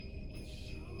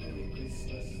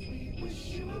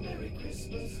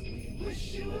Christmas. We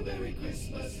wish you a Merry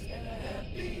Christmas and a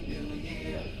Happy New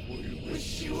Year. We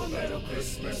wish you a Merry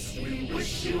Christmas. We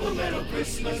wish you a Merry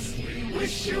Christmas. We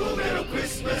wish you a Merry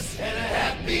Christmas and a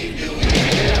Happy New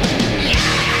Year.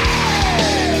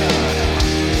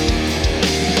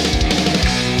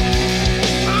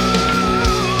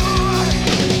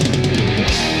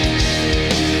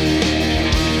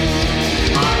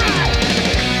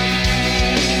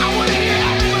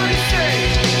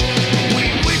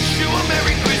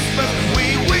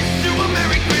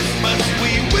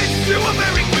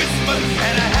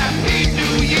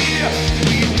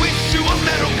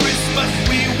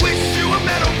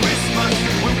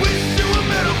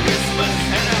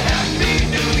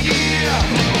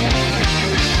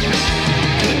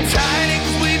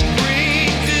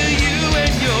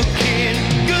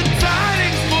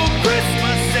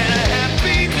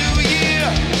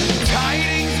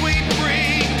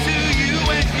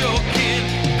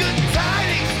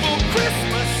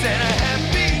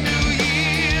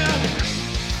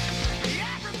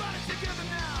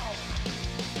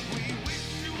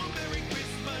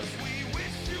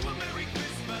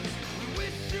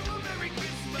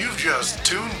 Just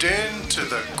tuned in to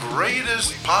the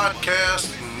greatest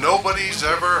podcast nobody's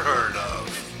ever heard of.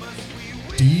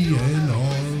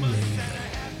 DNR Radio.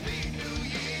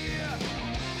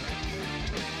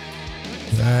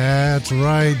 That's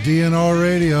right, DNR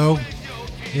Radio.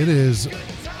 It is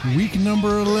week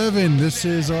number 11. This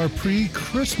is our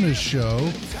pre-Christmas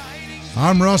show.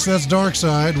 I'm Russ, that's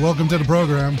Darkside. Welcome to the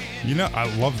program. You know,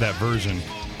 I love that version.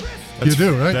 You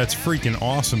do, right? That's freaking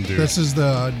awesome, dude. This is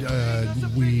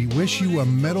the We Wish You a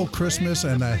Metal Christmas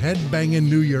and a Headbanging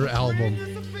New Year album.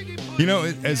 You know,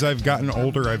 as I've gotten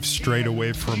older, I've strayed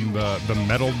away from the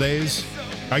metal days.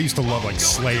 I used to love, like,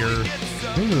 Slayer,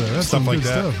 That's stuff like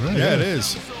that. Stuff, right? Yeah, it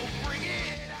is.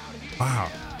 Wow.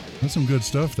 That's some good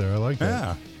stuff there. I like that.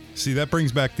 Yeah. See, that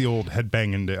brings back the old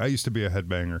headbanging day. I used to be a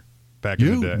headbanger back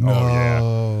in the day. No, oh,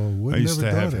 yeah. I used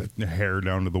never to have it. hair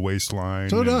down to the waistline.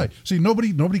 So did I. See,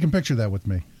 nobody can picture that with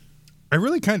me. I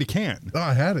really kind of can't. Oh,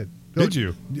 I had it. Did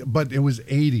you? But it was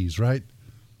 80s, right?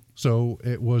 So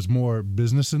it was more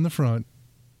business in the front.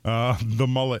 The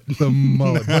mullet. The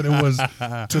mullet. But it was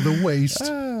to the waist.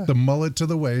 The mullet to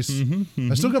the waist.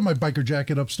 I still got my biker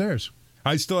jacket upstairs.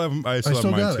 I still have mine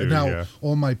got too. it. Now, yeah.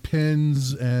 all my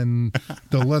pins and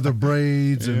the leather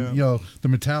braids and, the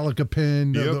Metallica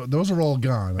pin, those are all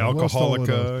gone.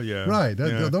 Alcoholica, yeah. Right.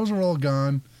 Those are all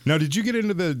gone. Now, did you get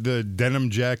into the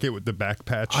denim jacket with the back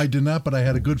patch? I did not, but I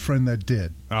had a good friend that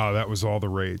did. Oh, that was all the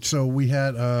rage. So we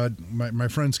had my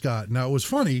friend Scott. Now, it was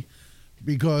funny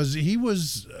because he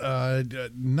was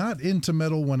not into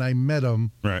metal when I met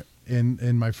him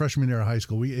in my freshman year of high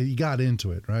school. He got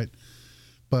into it, right?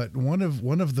 But one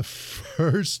of the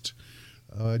first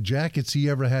jackets he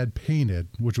ever had painted,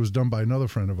 which was done by another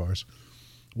friend of ours,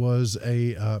 was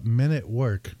a Men at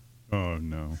Work. Oh,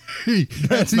 no.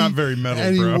 That's not very metal,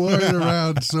 and bro. And he wore it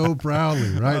around so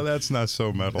proudly, right? Oh, that's not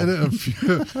so metal. And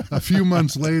a few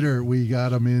months later, we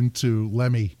got him into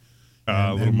Lemmy.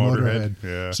 Little Motorhead.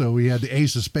 Yeah. So we had the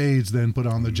Ace of Spades then put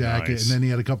on the jacket, Nice. and then he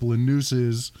had a couple of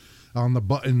nooses on the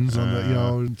buttons on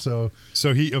the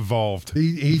so he evolved.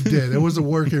 He did. It was a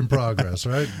work in progress,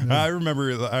 right? I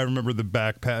remember the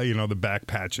back the back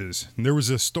patches. And there was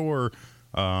a store,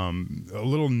 a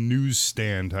little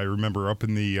newsstand. I remember up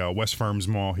in the West Farms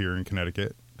Mall here in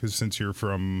Connecticut, because since you're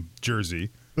from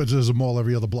Jersey, but there's a mall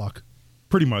every other block.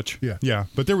 Pretty much. Yeah.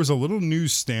 But there was a little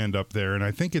newsstand up there, and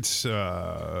I think it's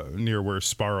near where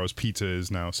Sparrow's Pizza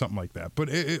is now, something like that. But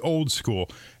old school.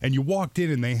 And you walked in,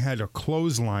 and they had a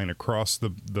clothesline across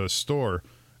the store,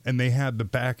 and they had the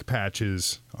back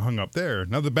patches hung up there.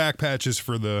 Now, the back patches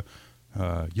for the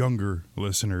younger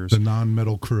listeners. The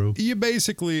non-metal crew.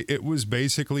 It was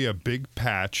basically a big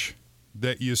patch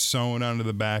that you sewn onto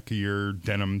the back of your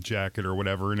denim jacket or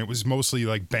whatever, and it was mostly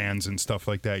like bands and stuff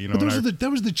like that, you know. But that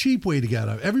was the cheap way to get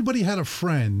out. Everybody had a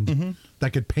friend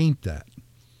that could paint that.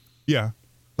 Yeah.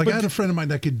 Like I had a friend of mine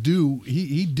that could do.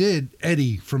 He did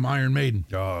Eddie from Iron Maiden.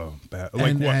 Oh, bad.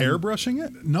 Like airbrushing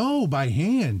it? No, by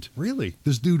hand. Really?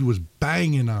 This dude was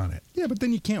banging on it. Yeah, but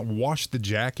then you can't wash the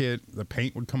jacket. The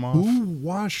paint would come off. Who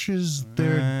washes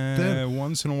their?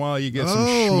 Once in a while, you get some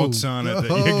schmutz on it that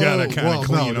you gotta kind of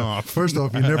clean off. First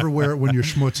off, you never wear it when you're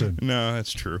schmutzing. No,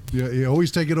 that's true. You always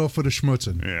take it off for the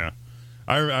schmutzing. Yeah.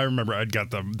 I remember I'd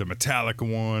got the Metallica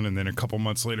one, and then a couple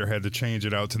months later had to change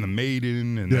it out to the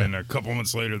Maiden, and then a couple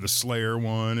months later the Slayer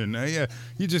one, and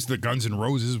you just the Guns N'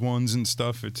 Roses ones and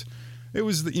stuff. It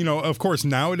was, of course,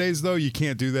 nowadays, though, you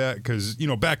can't do that because,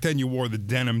 back then you wore the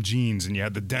denim jeans and you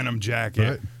had the denim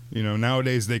jacket. Right.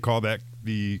 Nowadays they call that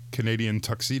the Canadian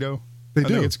tuxedo. They I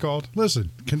do. think it's called.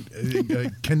 Listen,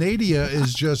 Canada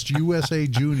is just USA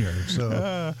Junior,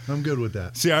 so I'm good with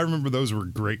that. See, I remember those were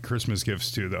great Christmas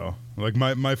gifts too, though. Like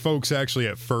my folks actually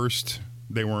at first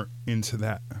they weren't into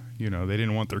that. You know, they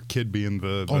didn't want their kid being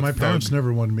the my thug. parents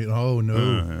never wanted me. Oh no,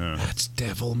 Yeah. that's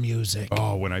devil music.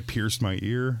 Oh, when I pierced my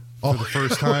ear for the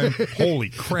first time, holy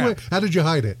crap! Wait, how did you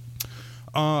hide it?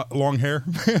 Long hair.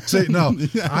 Say no.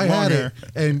 I long had hair.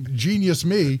 it, and genius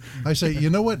me. I say, you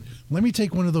know what? Let me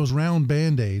take one of those round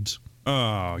Band-Aids.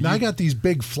 Oh, Now I got these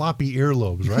big floppy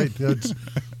earlobes, right? That's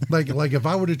like if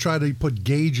I were to try to put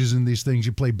gauges in these things,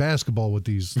 you play basketball with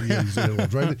these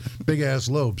earlobes, right? Big ass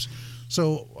lobes.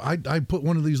 So I put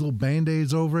one of these little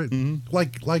Band-Aids over it,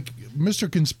 like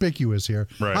Mr. Conspicuous here.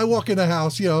 Right. I walk in the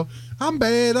house, I'm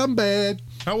bad.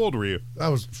 How old were you? I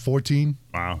was 14.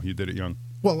 Wow, you did it young.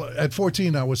 Well, at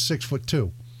 14, I was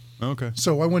 6'2". Okay.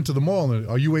 So I went to the mall and,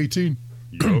 are you 18?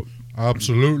 Yo.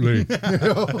 Absolutely.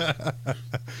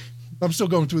 I'm still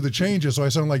going through the changes, so I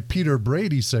sound like Peter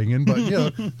Brady singing, but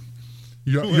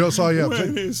so yeah.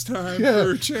 When it's time Yeah.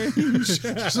 for change.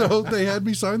 So they had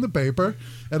me sign the paper,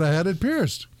 and I had it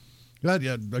pierced. Got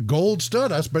a gold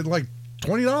stud. I spent like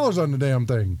 $20 on the damn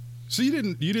thing. So you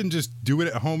didn't just do it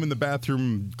at home in the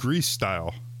bathroom, Grease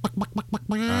style.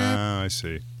 I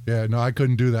see. Yeah, no, I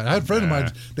couldn't do that. I had a friend of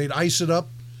mine. They'd ice it up.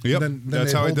 Yep, And then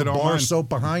that's they'd how I hold did the all bar mine. soap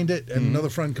behind it, and another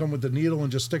friend come with the needle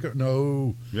and just stick it.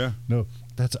 No,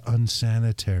 that's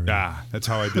unsanitary. Ah, that's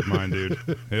how I did mine, dude.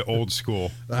 Old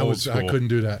school. I School. couldn't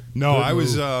do that. No, Couldn't I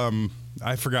was. move.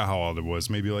 I forgot how old it was.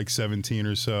 Maybe like 17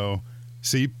 or so.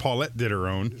 See, Paulette did her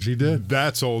own. She did.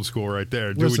 That's old school right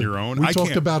there. Listen, doing your own. We I talked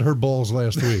can't- about her balls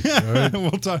last week. All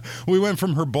right? We went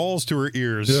from her balls to her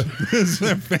ears. Yeah. It's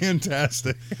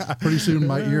fantastic. Pretty soon,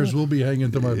 my ears will be hanging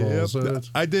to my balls. So Yep.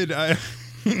 that's- I did.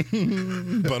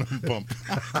 Bump.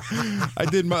 I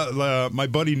did my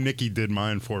buddy Nicky did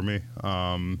mine for me.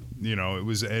 It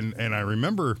was and I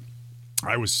remember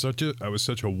I was such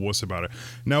a wuss about it.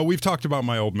 Now we've talked about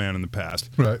my old man in the past,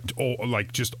 Right.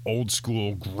 Like just old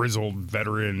school grizzled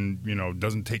veteran,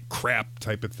 doesn't take crap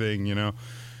type of thing,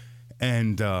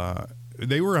 And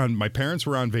my parents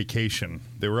were on vacation.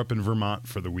 They were up in Vermont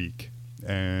for the week.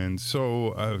 And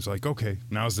so I was like, okay,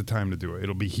 now's the time to do it.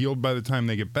 It'll be healed by the time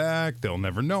they get back. They'll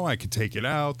never know. I could take it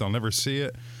out. They'll never see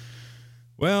it.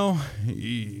 Well,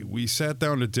 we sat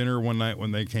down to dinner one night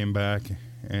when they came back,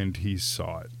 and he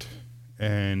saw it.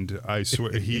 And I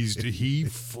swear, he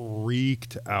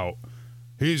freaked out.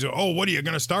 He's, what are you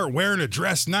going to start wearing a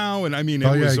dress now? And I mean,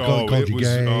 called you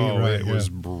gay, right, it was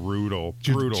brutal.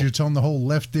 Did you tell him the whole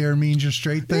left there means you're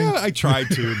straight thing? Yeah, I tried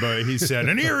to, but he said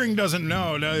an earring doesn't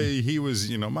know. No, he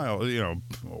was, my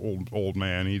old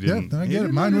man. He didn't. Yeah, I he get it.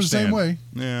 didn't Mine was the same understand.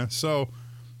 way. Yeah, so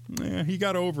he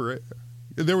got over it.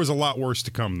 There was a lot worse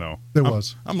to come, though. There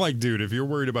was. I'm like, dude, if you're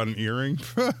worried about an earring,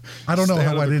 I don't know stay out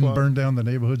how of I the didn't club. burn down the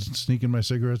neighborhood sneaking my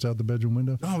cigarettes out the bedroom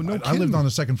window. Oh, no I lived kidding. on the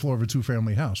second floor of a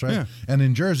 2-family house, right? Yeah. And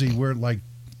in Jersey, we're like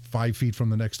 5 feet from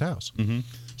the next house. Mm-hmm.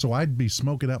 So I'd be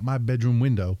smoking out my bedroom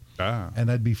window,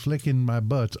 and I'd be flicking my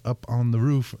butt up on the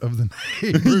roof of the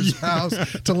neighbor's house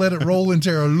to let it roll into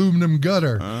our aluminum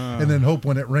gutter, and then hope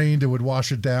when it rained it would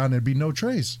wash it down and there'd be no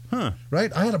trace. Huh.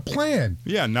 Right? I had a plan.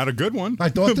 Yeah, not a good one. I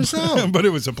thought this out. But it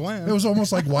was a plan. It was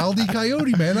almost like Wile E.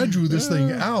 Coyote, man. I drew this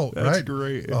thing out, That's right?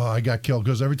 great. Oh, I got killed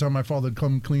because every time my father would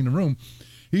come clean the room,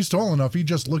 he's tall enough. He'd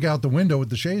just look out the window with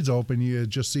the shades open. You'd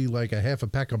just see like a half a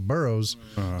pack of burros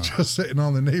just sitting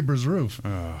on the neighbor's roof.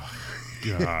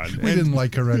 God. We didn't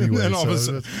like her anyway. And all of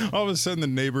so a sudden, the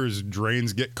neighbors'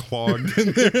 drains get clogged.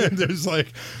 And there's like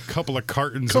a couple of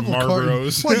cartons of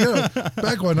Marlboros. Well,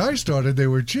 back when I started, they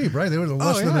were cheap, right? They were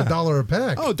less than $1 a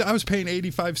pack. Oh, I was paying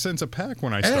 85 cents a pack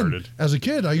when I and started. as a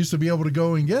kid, I used to be able to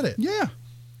go and get it. Yeah.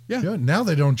 Yeah, now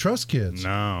they don't trust kids.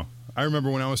 No. I remember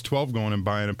when I was 12 going and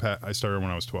buying a pack. I started when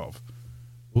I was 12.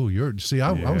 Oh,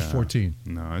 I was 14.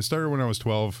 No, I started when I was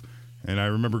 12. And I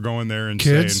remember going there and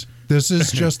Kids, saying, this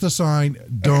is just a sign.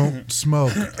 Don't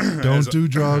smoke. Don't do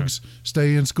drugs.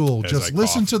 Stay in school. As Just I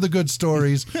listen cough. to the good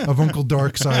stories of Uncle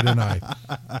Darkside and I.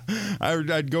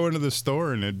 I'd go into the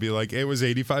store and it'd be like, it was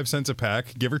 85 cents a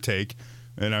pack, give or take.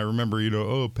 And I remember,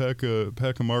 pack of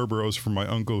Marlboros for my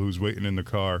uncle who's waiting in the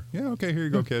car. Yeah, okay, here you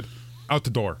go, kid. Out the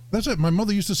door. That's it. My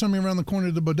mother used to send me around the corner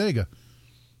of the bodega.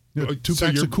 Two So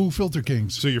packs you're- of Cool Filter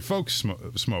Kings. So your folks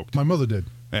smoked. My mother did.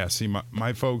 Yeah, see,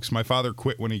 my folks, my father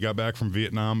quit when he got back from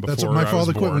Vietnam. Before That's what my I was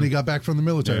father quit when born. he got back from the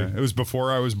military. Yeah, it was before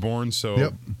I was born, so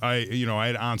Yep. I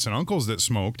had aunts and uncles that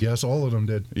smoked. Yes, all of them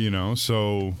did.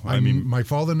 So I mean, my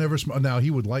father never smoked. Now,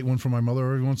 he would light one for my mother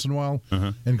every once in a while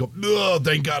and go, oh,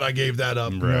 thank God I gave that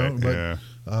up. Right,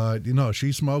 But,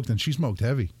 she smoked, and she smoked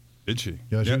heavy. did she?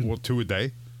 Yeah, she was- well, 2 a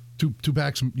day. Two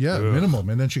packs, minimum,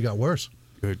 and then she got worse.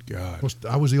 Good God.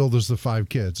 I was the oldest of 5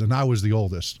 kids, and I was the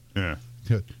oldest. Yeah.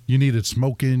 You needed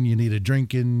smoking, you needed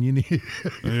drinking, you need Yep.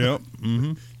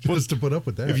 Mm-hmm. just to put up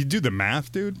with that. If you do the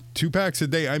math, dude, 2 packs a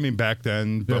day. I mean, back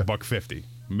then, $1.50,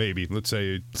 maybe. Let's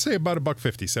say about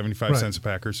 $1.50, 75 cents a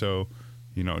pack or so.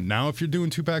 You know, now if you're doing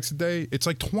 2 packs a day, it's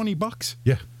like $20.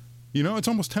 Yeah. You know, it's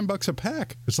almost $10 a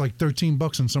pack. It's like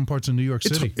 $13 in some parts of New York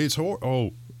City.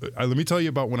 Let me tell you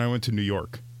about when I went to New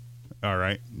York. All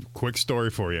right, quick story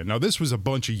for you. Now, this was a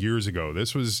bunch of years ago.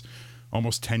 This was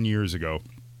almost 10 years ago.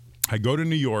 I go to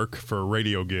New York for a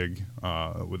radio gig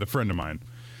with a friend of mine.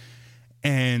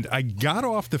 And I got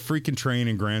off the freaking train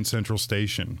in Grand Central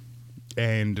Station.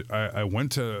 And I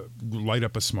went to light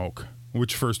up a smoke,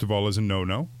 which, first of all, is a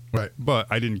no-no. Right. But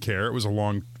I didn't care. It was a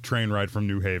long train ride from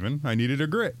New Haven. I needed a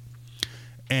grit.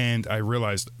 And I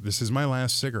realized this is my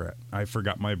last cigarette. I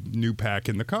forgot my new pack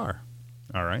in the car.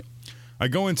 All right. I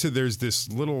go into, there's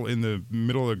this little, in the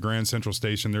middle of Grand Central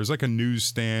Station, there's like a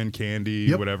newsstand,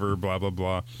 candy, whatever, blah, blah,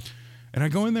 blah. And I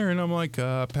go in there and I'm like,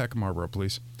 pack of Marlboro,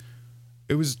 please.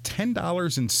 It was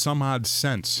 $10 and some odd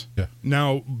cents. Yeah.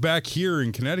 Now, back here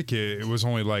in Connecticut, it was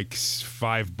only like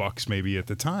 $5 maybe at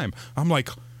the time. I'm like,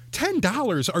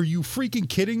 $10? Are you freaking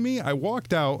kidding me? I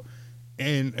walked out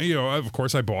and, you know, of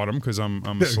course I bought them because I'm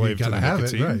a slave to the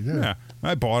nicotine. Right, yeah,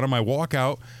 I bought them. I walk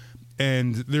out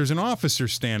and there's an officer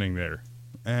standing there.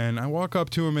 And I walk up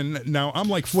to him, and now I'm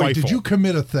like, Wait, Feifel. did you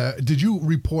commit a theft? Did you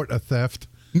report a theft?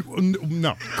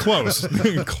 No, close,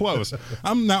 close.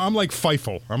 I'm like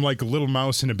Feifel. I'm like a little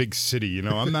mouse in a big city. You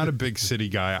know, I'm not a big city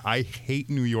guy. I hate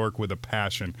New York with a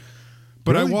passion.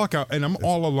 But Really? I walk out, and I'm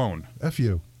all alone. F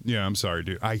you. Yeah, I'm sorry,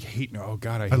 dude. I hate. Oh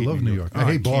God, I hate love New York. I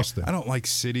hate Boston. I don't like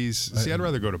cities. See, I'd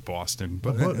rather go to Boston,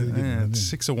 but it's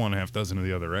 6 of one, half dozen of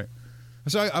the other, right?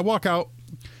 So I walk out.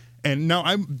 And now,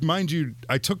 mind you,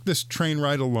 I took this train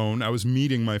ride alone. I was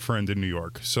meeting my friend in New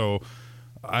York. So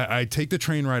I take the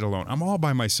train ride alone. I'm all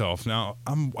by myself. Now,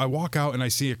 I walk out and I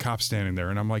see a cop standing there.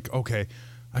 And I'm like, okay,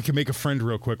 I can make a friend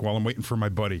real quick while I'm waiting for my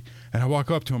buddy. And I walk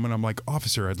up to him and I'm like,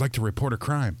 officer, I'd like to report a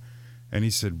crime. And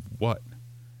he said, what?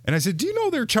 And I said, do you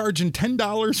know they're charging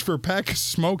 $10 for a pack of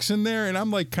smokes in there? And I'm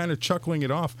like kind of chuckling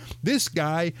it off. This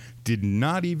guy did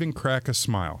not even crack a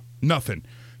smile. Nothing.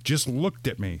 Just looked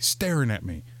at me, staring at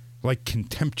me. Like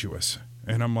contemptuous.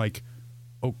 And I'm like,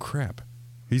 oh crap.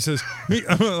 He says,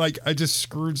 like, I just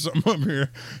screwed something up here.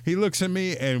 He looks at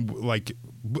me and like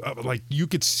you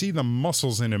could see the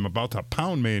muscles in him about to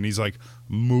pound me. And he's like,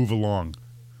 move along.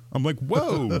 I'm like,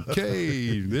 whoa,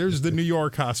 okay. There's the New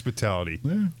York hospitality.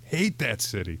 Yeah. Hate that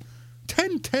city.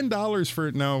 $10 for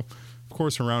it. Now, of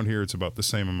course, around here, it's about the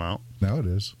same amount. Now it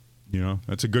is. You know,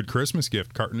 that's a good Christmas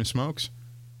gift. Carton of smokes.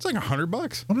 It's like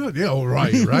 $100. Oh, no, yeah,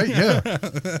 right, yeah.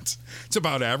 It's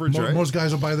about average, right? Most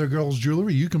guys will buy their girls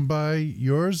jewelry. You can buy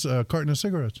yours a carton of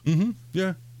cigarettes. Mm-hmm.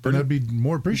 Yeah. And that'd be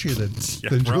more appreciated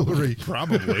than jewelry.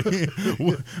 Probably.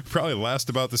 Probably last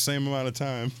about the same amount of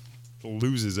time.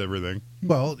 Loses everything.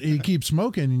 Well, you keep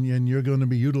smoking, and you're going to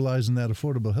be utilizing that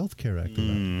Affordable Health Care Act.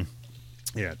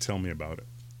 Yeah, tell me about it.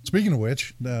 Speaking of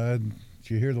which, did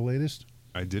you hear the latest?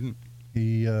 I didn't.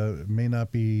 He may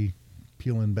not be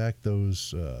peeling back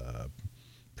those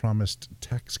promised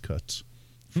tax cuts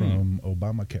from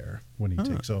Obamacare when he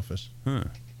takes office.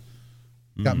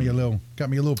 Got me a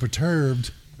little perturbed.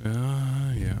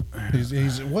 Yeah.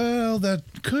 He's well, that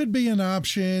could be an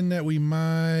option that we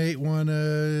might want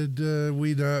to.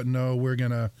 We don't know. We're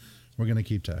gonna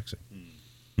keep taxing.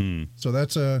 So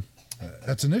that's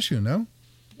an issue, no?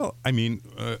 Well, I mean,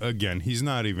 again, he's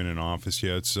not even in office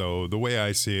yet. So the way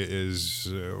I see it is,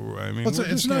 I mean,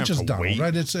 it's not just Donald,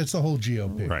 right? It's the whole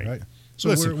GOP, right? So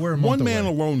listen, we're a month one man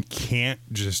away. alone can't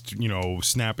just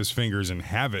snap his fingers and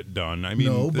have it done. I mean,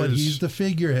 no, but he's the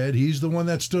figurehead. He's the one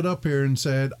that stood up here and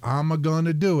said, "I'm going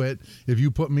to do it if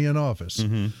you put me in office."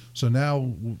 Mm-hmm. So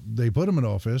now they put him in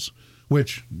office.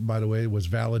 Which, by the way, was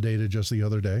validated just the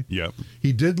other day. Yep.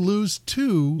 He did lose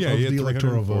 2 of the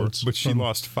electoral votes. But she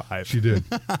lost 5. She did.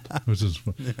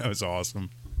 That was awesome.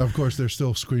 Of course, they're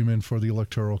still screaming for the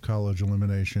Electoral College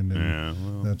elimination.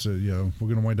 And that's we're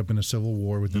going to wind up in a civil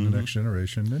war within the next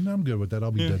generation. And I'm good with that.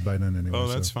 I'll be dead by then anyway. Oh,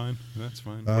 that's fine. That's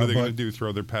fine. What are they going to do?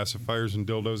 Throw their pacifiers and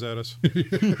dildos at us?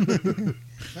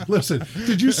 Listen,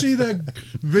 did you see that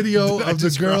video of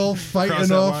the girl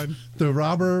fighting off the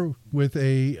robber with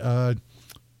a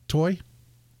toy?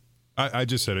 I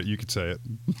just said it. You could say it.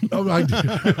 Oh, I did.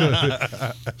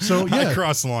 So, yeah. I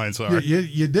crossed the line, sorry.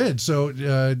 You did. So,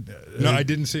 no, I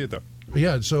didn't see it, though.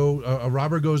 Yeah, so a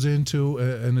robber goes into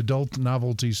an adult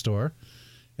novelty store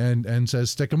and says,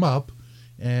 stick 'em up.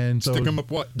 And so, stick 'em up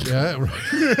what? Yeah,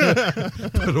 right.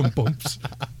 Put 'em bumps.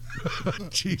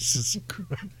 Jesus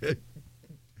Christ.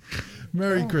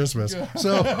 Merry Christmas.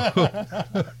 So,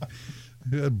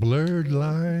 blurred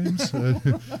lines.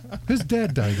 His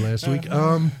dad died last week.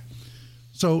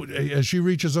 So as she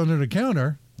reaches under the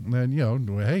counter, then,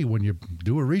 hey, when you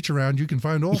do a reach around, you can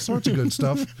find all sorts of good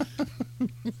stuff.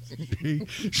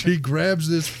 She grabs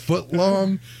this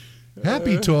foot-long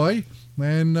Happy Toy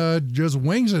and just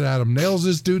wings it at him, nails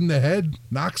this dude in the head,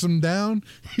 knocks him down.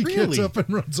 He gets up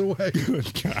and runs away.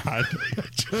 Good God.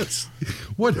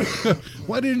 Why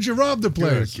didn't you rob the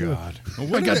place? Good God. I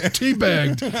got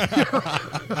teabagged.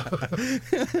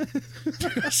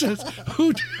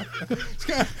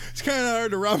 It's kind of hard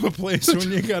to rob a place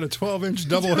when you got a 12-inch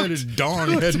double-headed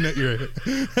dong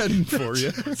heading for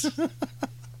you.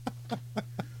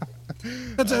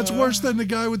 That's worse than the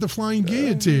guy with the flying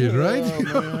guillotine, right?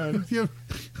 Oh, man.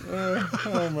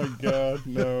 Oh, my God,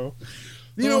 no.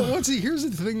 Here's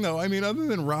the thing, though. I mean, other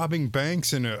than robbing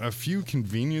banks and a few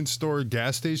convenience store,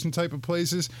 gas station type of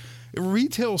places,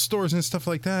 retail stores and stuff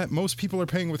like that, most people are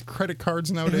paying with credit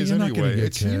cards nowadays anyway.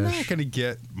 You're not going to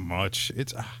get much.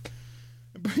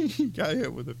 He got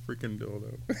hit with a freaking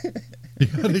dildo.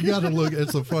 You got to look.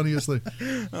 It's the funniest thing.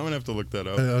 I'm going to have to look that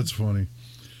up. That's funny.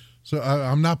 So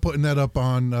I'm not putting that up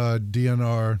on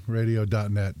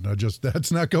dnrradio.net.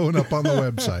 That's not going up on the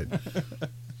website.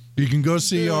 You can go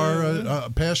see our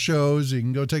past shows. You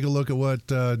can go take a look at what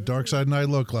Dark Side and I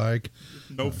look like.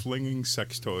 No flinging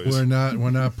sex toys. We're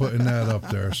not putting that up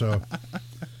there. So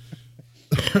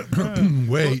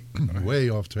way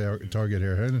off target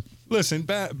here. Listen,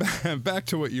 back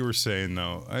to what you were saying,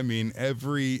 though. I mean,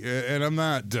 and I'm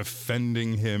not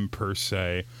defending him per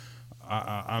se.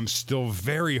 I'm still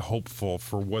very hopeful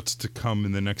for what's to come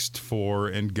in the next 4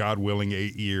 and, God willing,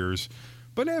 8 years.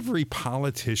 But every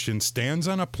politician stands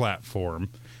on a platform,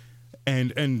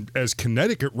 and as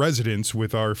Connecticut residents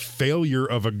with our failure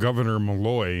of a Governor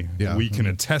Malloy, we can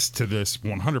attest to this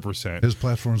 100%. His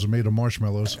platforms are made of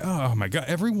marshmallows. Oh, my God.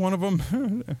 Every one of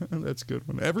them, that's a good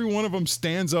one. Every one of them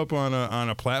stands up on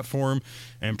a platform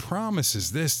and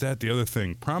promises this, that, the other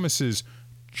thing. Promises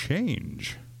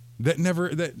change. That never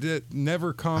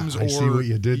comes. I see what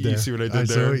you did there. You see what I did there? I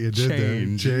see what you did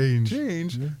there.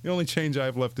 Change. Yeah. The only change I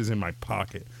have left is in my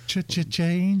pocket.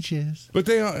 Changes. But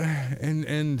they are,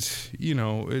 and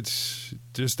it's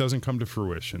just doesn't come to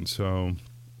fruition. So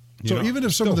even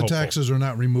if some of the taxes are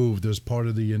not removed as part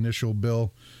of the initial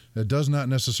bill, it does not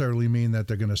necessarily mean that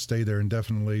they're going to stay there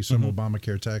indefinitely. Some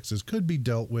Obamacare taxes could be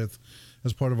dealt with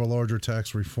as part of a larger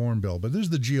tax reform bill. But this is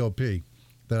the GOP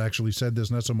that actually said this,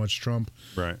 not so much Trump.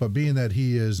 Right. But being that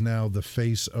he is now the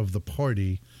face of the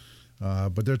party,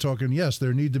 but they're talking, yes,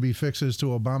 there need to be fixes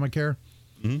to Obamacare,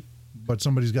 but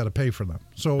somebody's got to pay for them.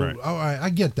 So I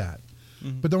get that.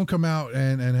 But don't come out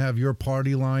and have your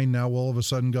party line now all of a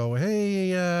sudden go,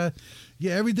 hey,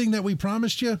 everything that we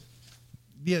promised you,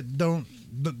 don't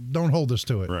hold us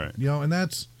to it. Right. And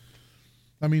that's,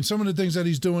 I mean, some of the things that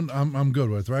he's doing, I'm good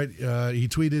with, right? He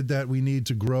tweeted that we need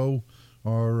to grow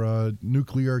our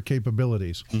nuclear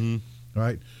capabilities,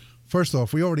 right? First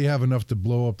off, we already have enough to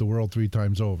blow up the world 3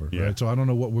 times over, right? So I don't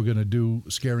know what we're going to do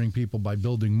scaring people by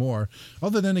building more,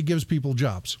 other than it gives people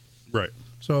jobs. Right.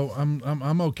 So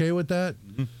I'm okay with that.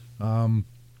 The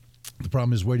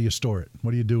problem is, where do you store it?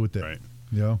 What do you do with it? Right.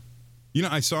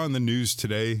 I saw in the news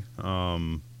today,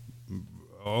 along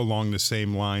the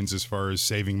same lines as far as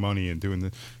saving money and doing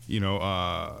the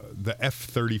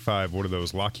F-35. What are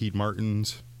those? Lockheed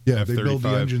Martins. Yeah, F-35. they build the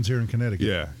engines here in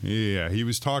Connecticut. Yeah. He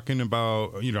was talking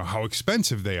about, how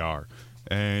expensive they are,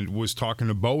 and was talking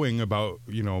to Boeing about,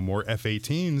 more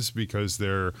F-18s because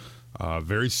they're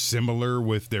very similar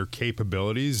with their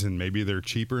capabilities, and maybe they're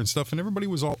cheaper and stuff, and everybody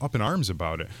was all up in arms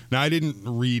about it. Now, I didn't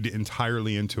read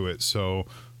entirely into it, so,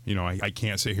 I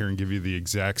can't sit here and give you the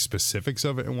exact specifics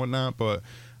of it and whatnot, but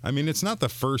I mean, it's not the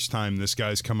first time this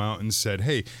guy's come out and said,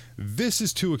 hey, this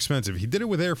is too expensive. He did it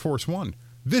with Air Force One.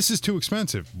 This is too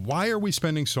expensive. Why are we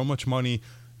spending so much money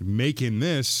making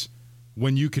this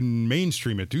when you can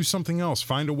mainstream it? Do something else.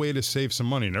 Find a way to save some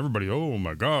money. And everybody, oh,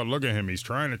 my God, look at him. He's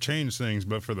trying to change things,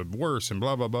 but for the worse and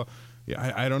blah, blah, blah.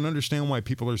 Yeah, I don't understand why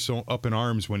people are so up in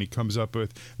arms when he comes up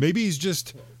with, maybe he's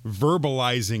just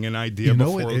verbalizing an idea.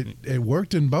 It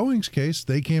worked in Boeing's case.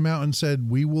 They came out and said,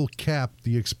 we will cap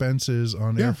the expenses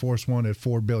on Air Force One at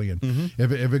 $4 billion.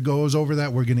 If it goes over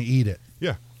that, we're going to eat it.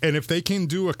 Yeah. And if they can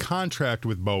do a contract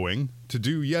with Boeing to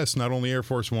do, not only Air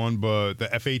Force One, but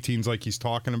the F-18s like he's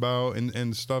talking about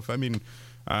and stuff, I mean,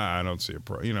 I don't see a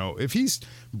problem. If he's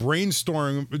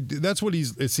brainstorming, that's what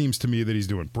it seems to me that he's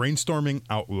doing. Brainstorming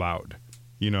out loud,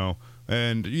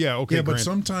 and okay. Yeah, but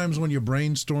sometimes when you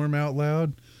brainstorm out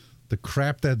loud, the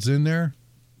crap that's in there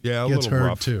Yeah, a gets little heard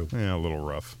rough. too. Yeah, a little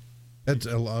rough. It's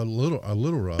a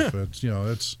little rough. It's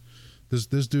it's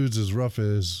this dude's as rough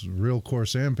as real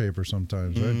coarse sandpaper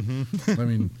sometimes, right? Mm-hmm. I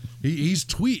mean, he's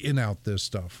tweeting out this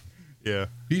stuff. Yeah.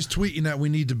 He's tweeting that we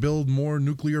need to build more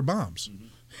nuclear bombs.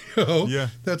 Yeah.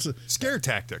 That's scare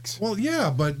tactics. Well,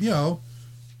 yeah, but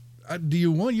do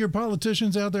you want your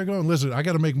politicians out there going, listen, I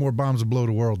got to make more bombs to blow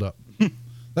the world up?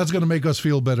 That's going to make us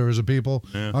feel better as a people.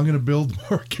 Yeah. I'm going to build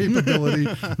more capability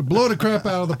to blow the crap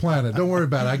out of the planet. Don't worry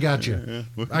about it. I got you.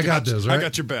 Yeah. I got this, right? I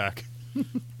got your back.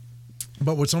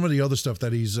 But with some of the other stuff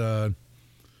that he's,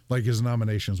 like his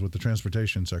nominations with the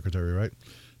transportation secretary, right?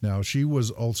 Now, she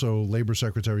was also labor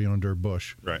secretary under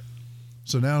Bush. Right.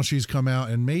 So now she's come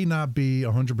out and may not be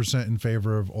 100% in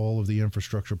favor of all of the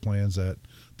infrastructure plans the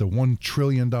 $1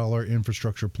 trillion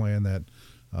infrastructure plan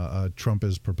that Trump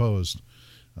has proposed.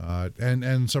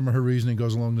 And some of her reasoning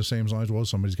goes along the same lines. Well,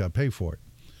 somebody's got to pay for it.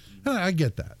 And I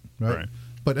get that, right?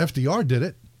 But FDR did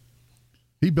it.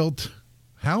 He built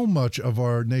how much of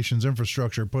our nation's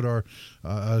infrastructure, put our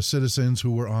citizens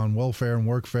who were on welfare and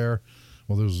workfare.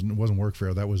 Well, it wasn't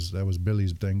workfare. That was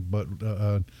Billy's thing. But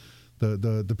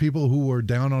the people who were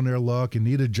down on their luck and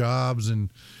needed jobs and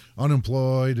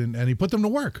unemployed, and he put them to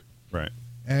work. Right.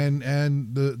 And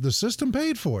the system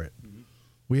paid for it.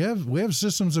 We have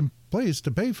systems in place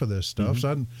to pay for this stuff.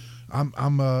 So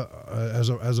I'm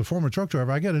as a former truck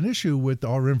driver, I got an issue with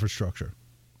our infrastructure.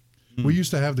 We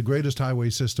used to have the greatest highway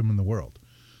system in the world,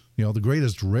 the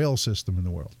greatest rail system in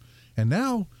the world, and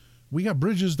now we got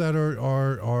bridges that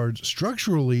are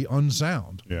structurally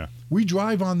unsound. Yeah, we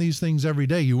drive on these things every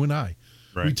day, you and I.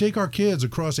 Right. We take our kids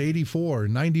across 84,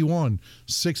 91,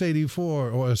 684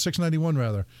 or 691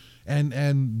 rather,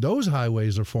 and those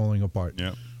highways are falling apart.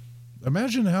 Yeah.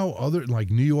 Imagine how other, like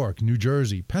New York, New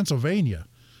Jersey, Pennsylvania,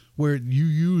 where you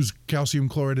use calcium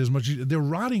chloride as much, they're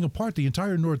rotting apart. The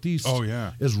entire Northeast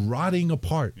is rotting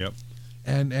apart. Yep.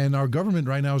 And our government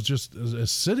right now is just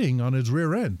sitting on its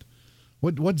rear end.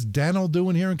 What's Daniel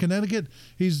doing here in Connecticut?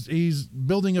 He's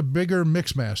building a bigger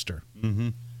Mixmaster. Mm-hmm.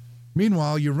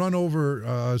 Meanwhile, you run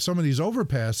over some of these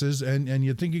overpasses and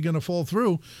you think you're going to fall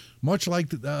through, much like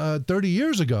 30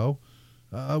 years ago.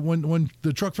 When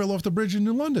the truck fell off the bridge in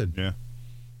New London. Yeah.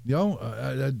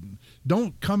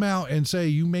 Don't come out and say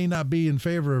you may not be in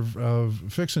favor of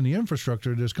fixing the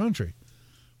infrastructure of this country,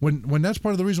 when that's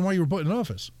part of the reason why you were put in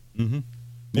office. Mm-hmm.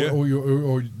 Yeah.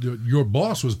 Or your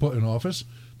boss was put in office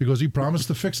because he promised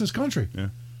to fix this country. Yeah.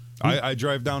 I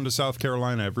drive down to South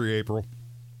Carolina every April,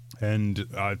 and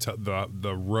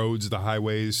the roads, the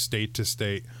highways, state to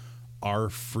state, are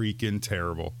freaking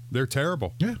terrible. They're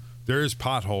terrible. Yeah. There's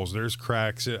potholes. There's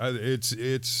cracks.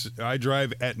 It's. I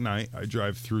drive at night. I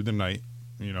drive through the night.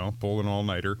 Pull an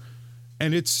all-nighter,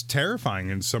 and it's terrifying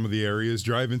in some of the areas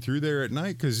driving through there at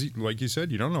night because, like you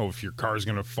said, you don't know if your car's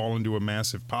going to fall into a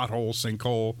massive pothole,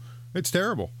 sinkhole. It's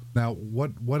terrible. Now,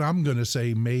 what I'm going to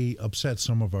say may upset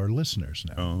some of our listeners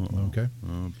now. Okay.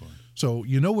 Oh boy. So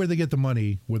where they get the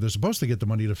money, where they're supposed to get the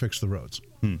money to fix the roads.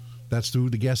 That's through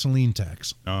the gasoline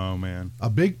tax. Oh, man. A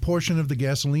big portion of the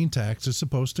gasoline tax is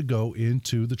supposed to go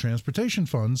into the transportation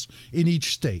funds in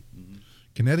each state. Mm-hmm.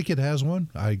 Connecticut has one.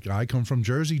 I come from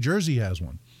Jersey. Jersey has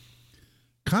one.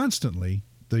 Constantly,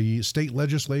 the state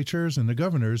legislatures and the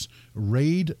governors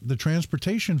raid the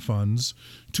transportation funds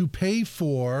to pay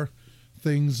for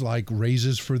things like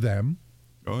raises for them.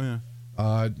 Oh, yeah.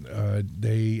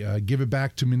 They give it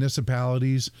back to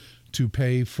municipalities to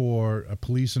pay for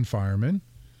police and firemen.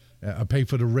 Pay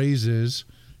for the raises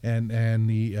and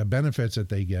the benefits that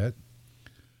they get.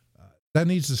 That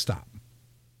needs to stop.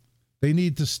 They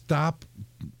need to stop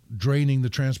draining the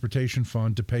transportation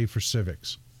fund to pay for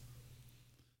civics.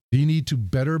 You need to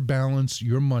better balance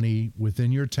your money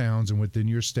within your towns and within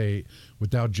your state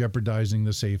without jeopardizing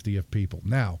the safety of people.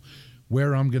 Now,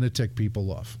 where I'm going to tick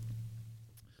people off,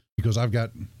 because I've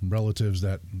got relatives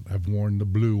that have worn the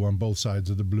blue on both sides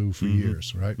of the blue for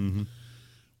years, right? Mm-hmm.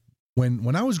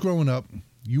 When I was growing up,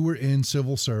 you were in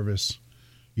civil service.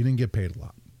 You didn't get paid a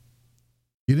lot.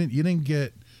 You didn't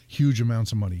get huge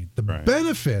amounts of money. The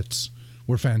benefits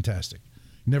were fantastic.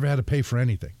 You never had to pay for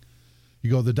anything. You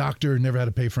go to the doctor, never had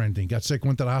to pay for anything. Got sick,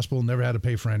 went to the hospital, never had to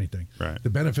pay for anything. Right. The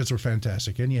benefits were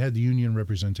fantastic, and you had the union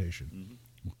representation.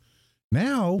 Mm-hmm.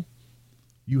 Now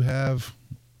you have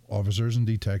officers and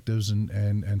detectives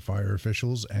and fire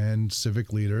officials and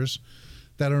civic leaders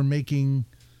that are making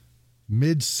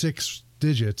mid-6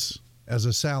 digits as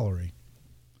a salary.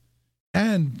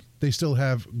 And they still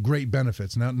have great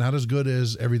benefits. Now, not as good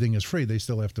as everything is free. They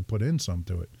still have to put in some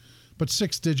to it. But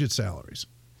 6-digit salaries.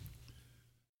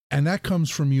 And that comes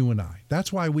from you and I.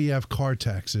 That's why we have car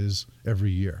taxes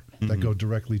every year that go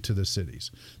directly to the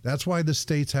cities. That's why the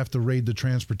states have to raid the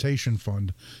transportation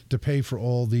fund to pay for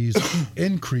all these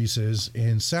increases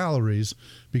in salaries,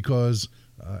 because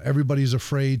everybody's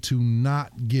afraid to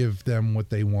not give them what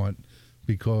they want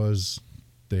because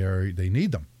they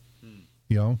need them.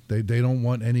 You know, they don't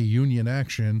want any union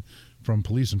action from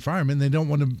police and firemen. They don't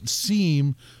want to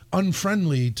seem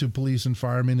unfriendly to police and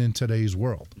firemen in today's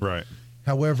world. Right.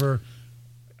 However,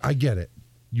 I get it.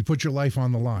 You put your life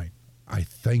on the line. I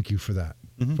thank you for that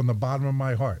from the bottom of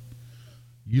my heart.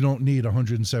 You don't need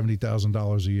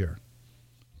 $170,000 a year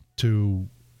to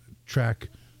track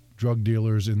drug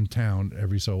dealers in town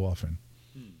every so often.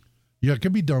 Yeah, it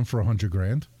could be done for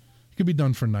 $100,000. It could be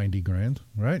done for $90,000,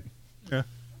 right? Yeah.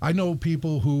 I know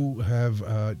people who have,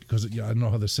 because I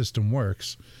know how the system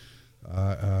works.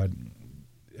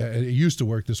 It used to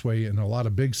work this way in a lot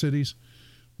of big cities,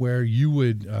 where you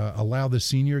would allow the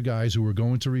senior guys who were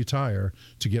going to retire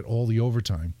to get all the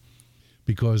overtime,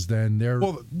 because then their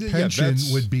pension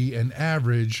would be an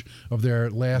average of their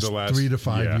last 3 to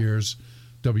 5 years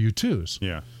W-2s.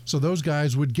 Yeah. So those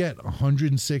guys would get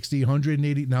 160,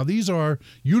 180. Now, these are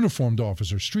uniformed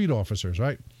officers, street officers,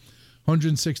 right?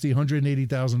 $160,000,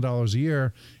 $180,000 a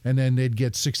year, and then they'd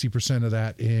get 60% of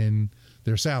that in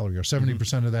their salary, or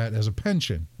 70% of that as a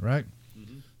pension, right?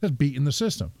 That's beating the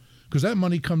system, because that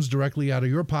money comes directly out of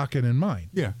your pocket and mine.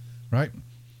 Yeah. Right?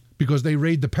 Because they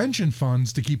raid the pension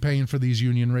funds to keep paying for these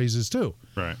union raises too.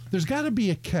 Right. There's got to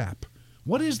be a cap.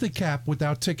 What is the cap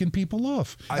without ticking people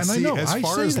off? As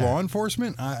far as law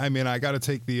enforcement, I mean, I got to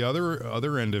take the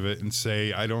other end of it and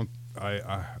say, I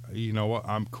you know what,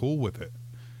 I'm cool with it.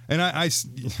 And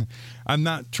I'm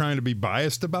not trying to be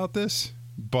biased about this,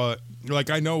 but like,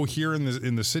 I know here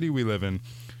in the city we live in,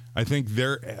 I think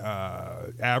their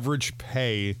average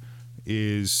pay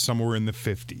is somewhere in the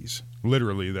 50s.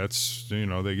 Literally, that's, you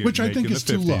know, they get, which I think is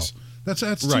too low. That's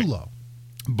right. Too low.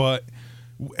 But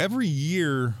every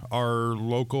year our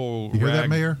local you hear that,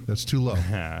 Mayor? That's too low.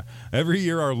 Every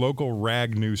year our local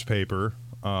rag newspaper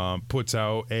puts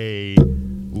out a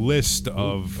list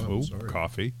of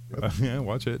coffee. Yeah,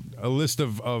 watch it. A list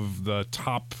of the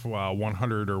top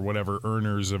 100 or whatever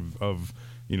earners of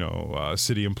you know,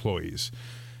 city employees.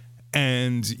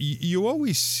 And you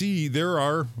always see there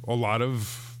are a lot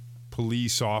of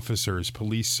police officers,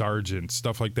 police sergeants,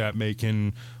 stuff like that,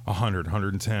 making 100,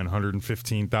 110,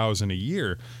 115,000 a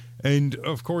year. And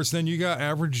of course, then you got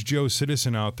average Joe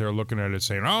citizen out there looking at it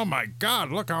saying, "Oh my God,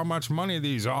 look how much money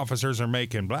these officers are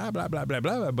making." Blah blah blah blah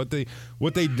blah. But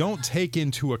what they don't take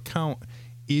into account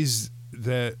is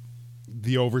the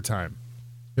overtime.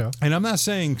 Yeah. And I'm not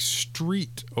saying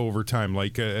street overtime,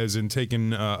 like as in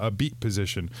taking a beat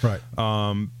position. Right.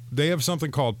 They have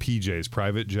something called PJs,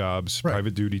 private jobs, right.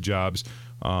 Private duty jobs.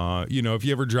 You know, if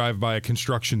you ever drive by a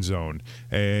construction zone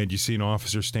and you see an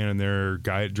officer standing there,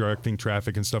 guy directing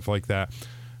traffic and stuff like that,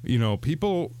 you know,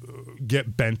 people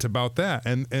get bent about that.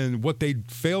 And what they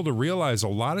fail to realize a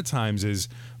lot of times is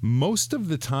most of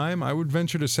the time, I would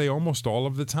venture to say almost all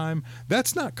of the time,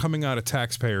 that's not coming out of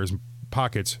taxpayers'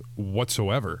 pockets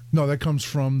whatsoever. No, that comes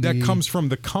from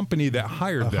the company that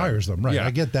hired them. Hires them, right? Yeah.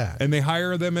 I get that. And they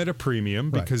hire them at a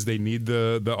premium because right. they need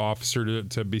the officer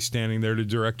to be standing there to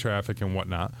direct traffic and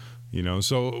whatnot. You know,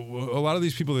 so a lot of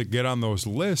these people that get on those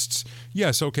lists,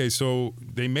 yes, okay, so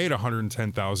they made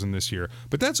 $110,000 this year,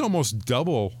 but that's almost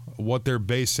double what their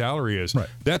base salary is. Right.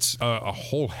 That's a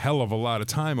whole hell of a lot of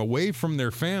time away from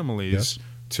their families. Yes.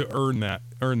 To earn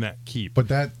that keep. But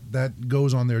that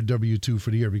goes on their W-2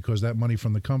 for the year, because that money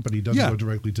from the company doesn't go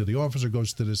directly to the officer,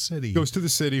 goes to the city. Goes to the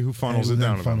city, who funnels it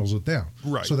down. Funnels it down.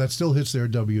 Right. So that still hits their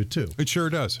W-2. It sure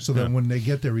does. So then when they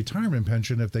get their retirement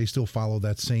pension, if they still follow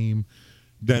that same...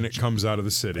 Then it comes out of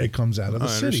the city. It comes out of the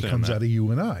city. It comes out of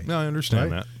you and I. No, I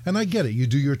understand right? that. And I get it. You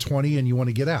do your 20 and you want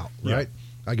to get out, right?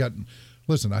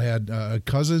 Listen, I had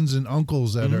cousins and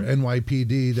uncles that are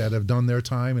NYPD that have done their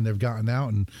time and they've gotten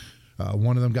out, and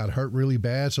one of them got hurt really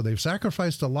bad, so they've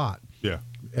sacrificed a lot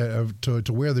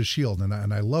to wear the shield, and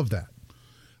I love that.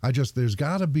 There's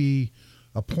got to be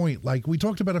a point, like we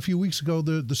talked about a few weeks ago,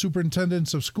 the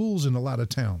superintendents of schools in a lot of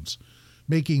towns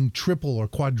making triple or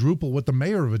quadruple what the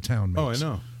mayor of a town makes. Oh,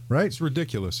 I know. Right? It's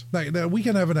ridiculous. Like, we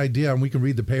can have an idea, and we can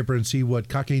read the paper and see what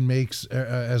Cockayne makes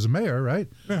as a mayor, right?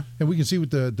 Yeah. And we can see what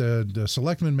the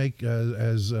selectmen make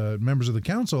as members of the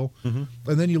council, and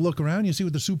then you look around, you see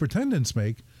what the superintendents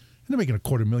make, and they're making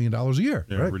 $250,000 a year.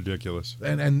 Yeah, right? Ridiculous.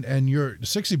 And your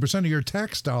 60% of your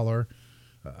tax dollar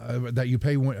that you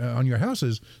pay on your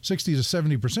houses, 60 to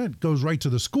 70% goes right to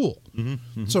the school.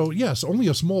 So yes, only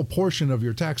a small portion of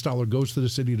your tax dollar goes to the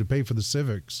city to pay for the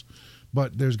civics.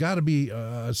 but there's got to be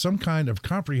some kind of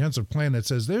comprehensive plan that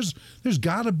says there's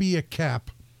got to be a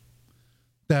cap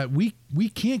that we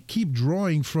can't keep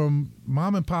drawing from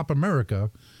mom and pop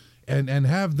America and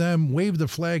have them wave the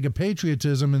flag of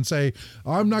patriotism and say,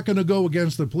 I'm not going to go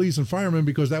against the police and firemen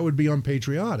because that would be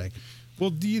unpatriotic. Well,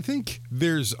 do you think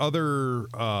there's other,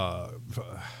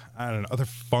 other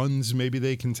funds maybe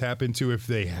they can tap into if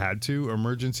they had to,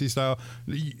 emergency style?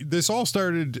 This all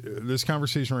started, this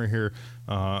conversation right here,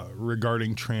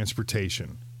 regarding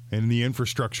transportation and the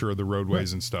infrastructure of the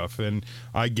roadways and stuff. And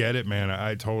I get it, man.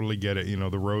 I totally get it. You know,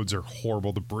 the roads are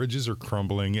horrible. The bridges are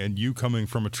crumbling. And you coming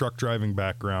from a truck driving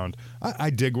background, I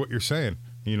dig what you're saying.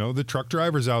 You know, the truck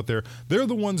drivers out there, they're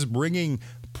the ones bringing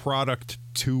product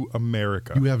to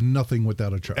America. You have nothing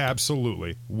without a truck.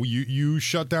 Absolutely. You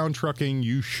shut down trucking,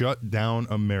 you shut down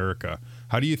America.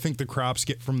 How do you think the crops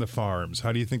get from the farms?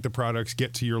 How do you think the products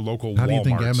get to your local Walmarts? How do you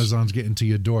think Amazon's getting to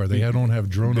your door? They don't have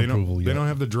drone approval yet. They don't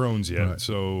have the drones yet. Right.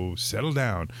 So settle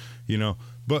down, you know.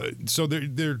 But so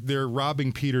they're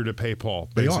robbing Peter to pay Paul,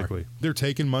 basically. They're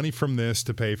taking money from this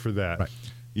to pay for that. Right.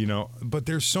 You know, but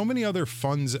there's so many other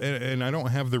funds, and I don't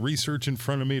have the research in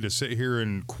front of me to sit here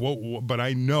and quote, but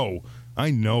I know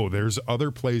there's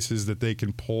other places that they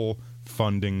can pull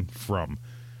funding from.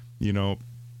 You know,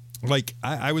 like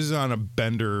I was on a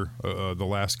bender the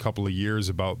last couple of years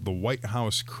about the White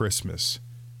House Christmas.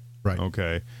 Right.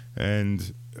 Okay.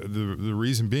 And the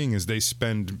reason being is they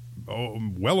spend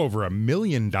well over $1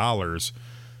 million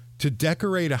to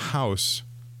decorate a house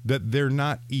that they're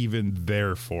not even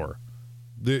there for.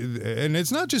 And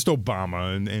it's not just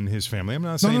Obama and his family. I'm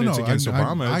not saying it's against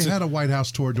Obama. I had a White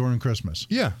House tour during Christmas.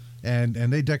 Yeah. And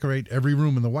they decorate every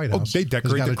room in the White House. Oh, they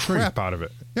decorate the crap out of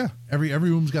it. Yeah. Every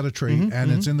room's got a tree,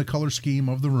 and it's in the color scheme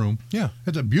of the room. Yeah.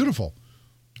 It's beautiful.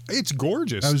 It's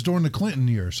gorgeous. I was during the Clinton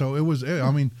year, so it was,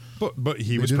 I mean. But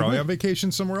he was probably on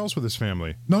vacation somewhere else with his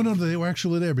family. No, they were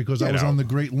actually there because I was on the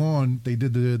Great Lawn. They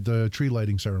did the tree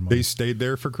lighting ceremony. They stayed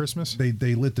there for Christmas?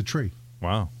 They lit the tree.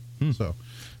 Wow. So.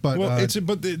 But,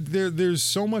 there's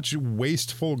so much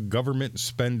wasteful government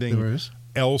spending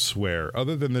elsewhere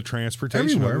other than the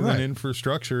transportation, other than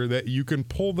infrastructure, that you can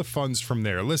pull the funds from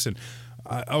there. Listen,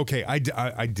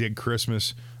 I dig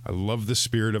Christmas. I love the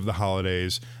spirit of the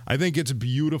holidays. I think it's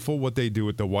beautiful what they do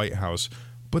at the White House.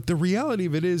 But the reality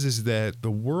of it is that the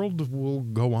world will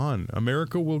go on.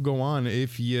 America will go on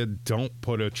if you don't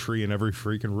put a tree in every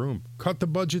freaking room. Cut the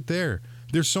budget there.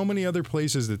 There's so many other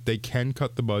places that they can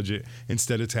cut the budget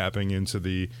instead of tapping into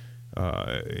the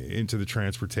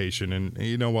transportation. And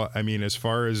you know what? I mean, as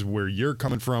far as where you're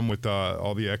coming from with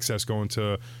all the excess going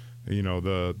to, you know,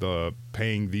 the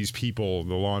paying these people,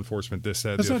 the law enforcement, this,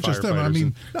 that, that's the not just them. I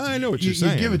mean, I know what you're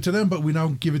saying. You give it to them, but we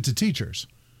don't give it to teachers.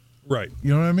 Right.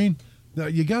 You know what I mean?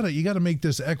 You gotta make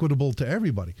this equitable to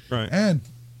everybody. Right. And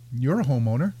you're a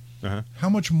homeowner. Uh-huh. How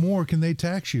much more can they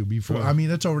tax you before? I mean,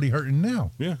 it's already hurting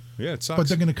now. Yeah, it sucks. But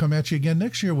they're going to come at you again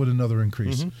next year with another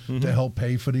increase to help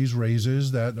pay for these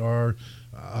raises that are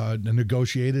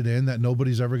negotiated in, that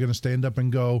nobody's ever going to stand up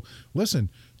and go,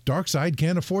 listen, Dark Side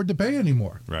can't afford to pay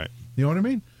anymore. Right. You know what I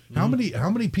mean? How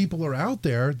many people are out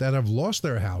there that have lost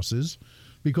their houses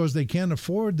because they can't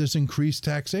afford this increased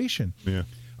taxation? Yeah.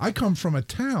 I come from a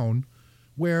town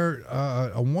where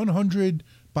a 100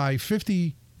 by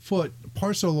 50 foot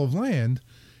parcel of land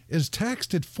is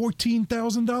taxed at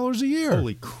 $14,000 a year.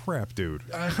 Holy crap, dude!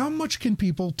 How much can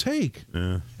people take?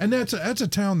 Yeah. And that's a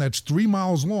town that's 3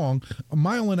 miles long, 1.5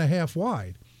 miles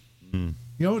wide. You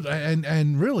know,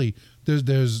 and really,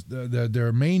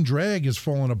 their main drag is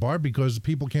falling apart because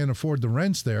people can't afford the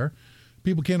rents there.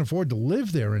 People can't afford to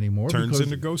live there anymore. Turns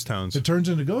into ghost towns. It turns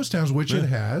into ghost towns, which it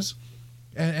has.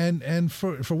 And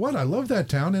for what? I love that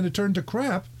town, and it turned to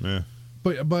crap. Yeah.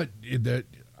 But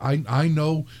I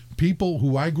know people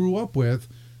who I grew up with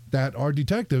that are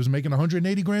detectives making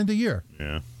 $180,000 a year.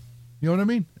 Yeah. You know what I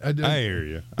mean? I hear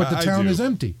you. But the town is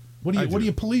empty. What are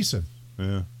you policing?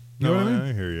 Yeah. You know what I mean?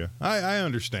 I hear you. I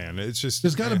understand. It's just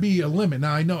there's got to be a limit.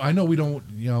 Now I know we don't,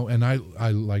 you know, and I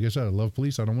like I said, I love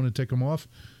police. I don't want to tick them off.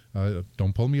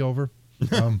 Don't pull me over.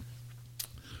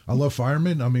 I love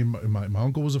firemen. I mean, my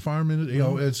uncle was a fireman. You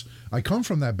know, I come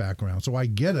from that background, so I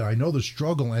get it. I know the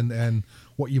struggle and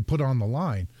what you put on the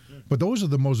line. But those are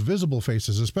the most visible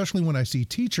faces, especially when I see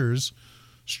teachers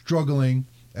struggling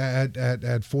at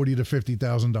 $40,000 to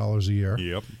 $50,000 a year.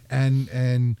 Yep.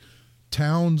 And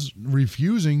towns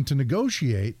refusing to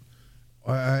negotiate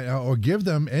or give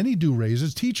them any due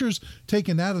raises. Teachers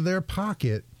taking out of their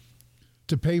pocket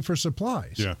to pay for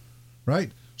supplies. Yeah.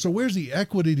 Right. So where's the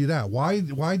equity to that? Why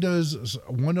does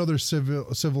one other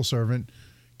civil servant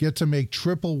get to make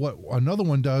triple what another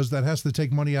one does that has to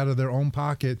take money out of their own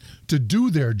pocket to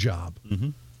do their job.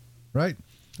 Right?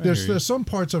 There's some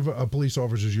parts of a police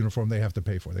officer's uniform they have to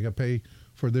pay for. They got to pay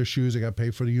for their shoes. They got to pay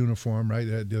for the uniform, right?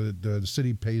 The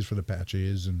city pays for the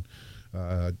patches, and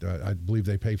I believe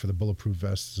they pay for the bulletproof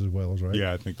vests as well, right?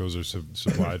 Yeah, I think those are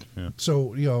supplied. Yeah.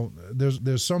 So,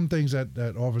 there's some things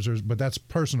that officers, but that's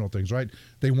personal things, right?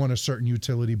 They want a certain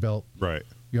utility belt. Right.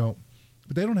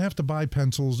 But they don't have to buy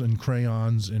pencils and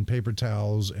crayons and paper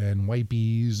towels and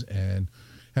wipies and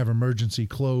have emergency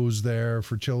clothes there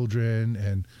for children,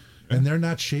 and they're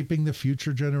not shaping the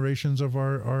future generations of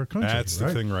our country. That's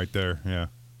the thing right there. Yeah.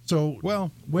 So,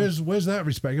 where's that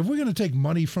respect? If we're going to take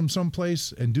money from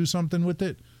someplace and do something with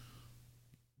it,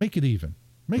 make it even.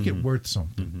 Make it worth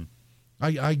something.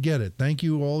 I get it. Thank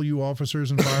you, all you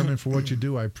officers and firemen, for what you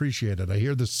do. I appreciate it. I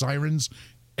hear the sirens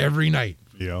every night.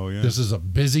 Yeah, oh, yeah. This is a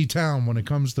busy town when it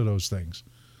comes to those things.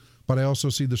 But I also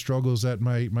see the struggles that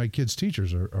my kids'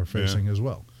 teachers are facing as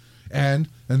well. And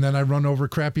then I run over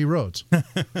crappy roads.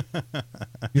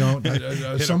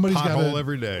 Somebody's got to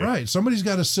every day. Right. Somebody's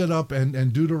got to sit up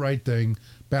and do the right thing,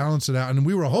 balance it out. And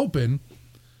we were hoping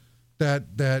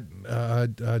that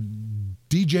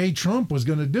DJ Trump was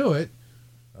going to do it.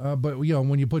 But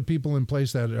when you put people in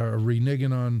place that are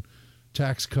reneging on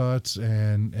tax cuts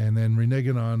and then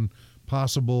reneging on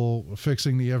possible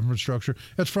fixing the infrastructure,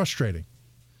 that's frustrating.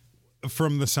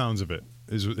 From the sounds of it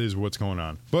is what's going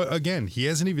on. But again, he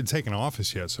hasn't even taken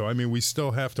office yet. So, I mean, we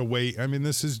still have to wait. I mean,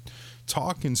 this is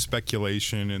talk and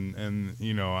speculation. And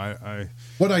I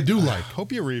what I do like.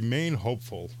 Hope you remain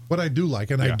hopeful. What I do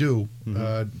like, and I do.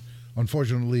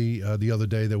 Unfortunately, the other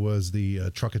day there was the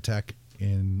truck attack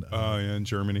in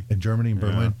Germany. In Germany, in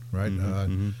Berlin,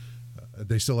 right?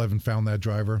 They still haven't found that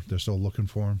driver. They're still looking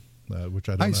for him, which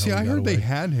I don't know. I heard they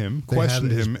had him,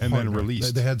 questioned him, and then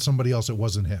released. They had somebody else. It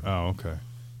wasn't him. Oh, okay.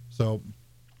 So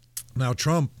now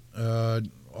Trump,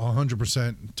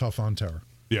 100% tough on terror.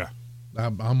 Yeah.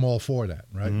 I'm all for that,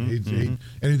 right?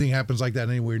 Anything happens like that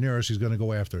anywhere near us, he's going to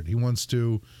go after it. He wants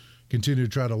to continue to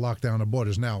try to lock down the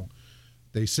borders. Now,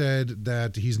 they said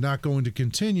that he's not going to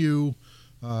continue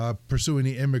pursuing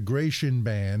the immigration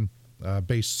ban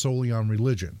based solely on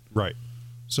religion. Right.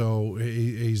 So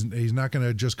he's not going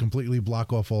to just completely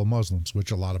block off all Muslims,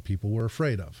 which a lot of people were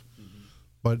afraid of.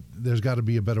 But there's got to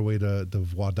be a better way to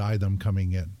wadi them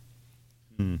coming in.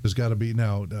 There's got to be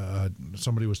now.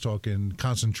 Somebody was talking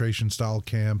concentration-style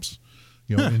camps,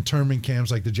 internment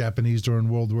camps like the Japanese during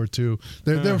World War II.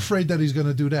 They're afraid that he's going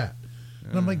to do that,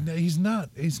 and I'm like, no, he's not.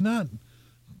 He's not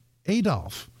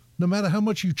Adolf. No matter how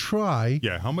much you try.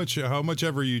 Yeah, how much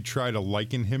ever you try to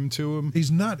liken him to him.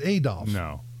 He's not Adolf.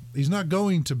 No, he's not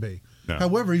going to be. No.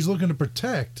 However, he's looking to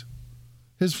protect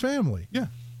his family. Yeah.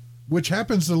 Which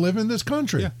happens to live in this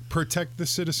country. Yeah, protect the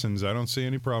citizens. I don't see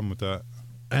any problem with that.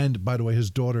 And, by the way, his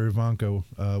daughter, Ivanka,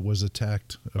 was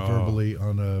attacked verbally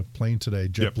on a plane today,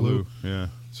 JetBlue. Yeah,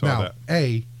 saw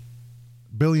that.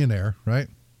 Billionaire, right?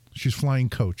 She's flying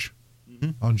coach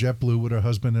on JetBlue with her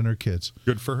husband and her kids.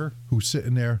 Good for her. Who's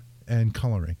sitting there and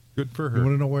coloring. Good for her. You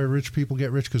want to know why rich people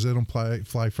get rich? Because they don't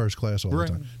fly first class all the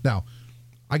time. Now,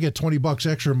 I get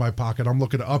 $20 extra in my pocket. I'm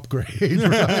looking to upgrade,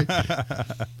 right?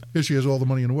 Here she has all the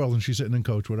money in the world, and she's sitting in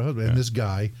coach with her husband. And this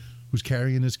guy who's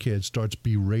carrying his kids starts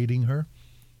berating her.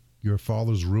 Your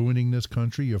father's ruining this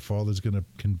country. Your father's going to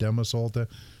condemn us all to.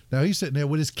 Now, he's sitting there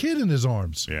with his kid in his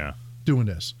arms doing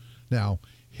this. Now,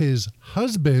 his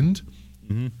husband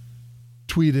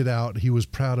tweeted out he was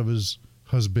proud of his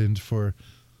husband for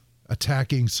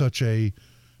attacking such a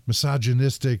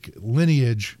misogynistic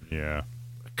lineage. Yeah.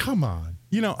 Come on.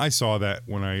 I saw that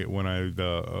when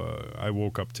I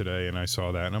woke up today and I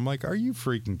saw that and I'm like, are you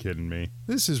freaking kidding me?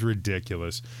 This is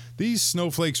ridiculous. These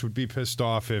snowflakes would be pissed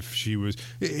off if she was.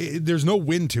 There's no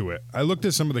win to it. I looked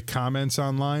at some of the comments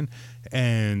online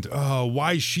and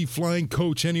why is she flying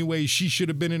coach anyway? She should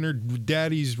have been in her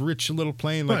daddy's rich little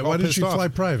plane. Like, right, why did she fly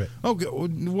private? Okay,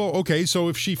 well, okay. So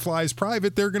if she flies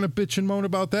private, they're gonna bitch and moan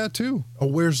about that too. Oh,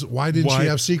 why didn't she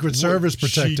have Secret Service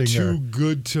protecting her? She too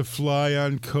good to fly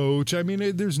on coach. I mean,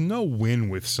 there's no win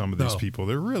with some of these people.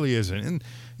 There really isn't. And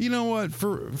you know what?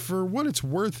 For what it's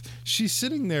worth, she's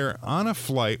sitting there on a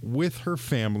flight with her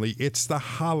family. It's the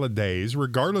holidays,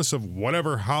 regardless of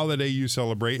whatever holiday you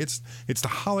celebrate. It's the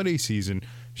holiday season.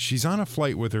 She's on a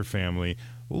flight with her family.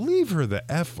 Leave her the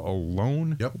F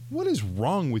alone. Yep. What is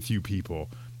wrong with you people?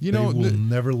 They will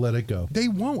never let it go. They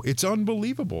won't. It's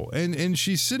unbelievable. And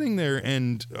she's sitting there,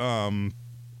 and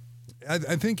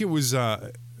I think it was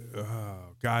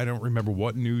I don't remember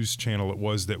what news channel it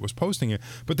was that was posting it,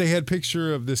 but they had a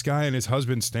picture of this guy and his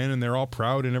husband standing there all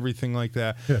proud and everything like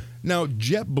that. Yeah. Now,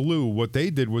 JetBlue, what they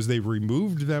did was they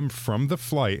removed them from the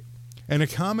flight and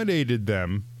accommodated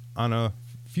them on a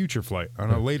future flight, on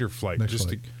a later flight. Next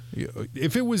flight.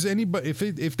 If it was anybody,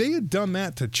 if they had done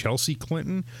that to Chelsea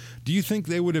Clinton, do you think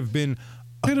they would have been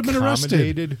They'd have been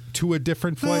accommodated to a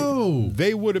different flight? No.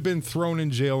 They would have been thrown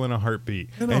in jail in a heartbeat.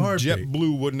 In a heartbeat.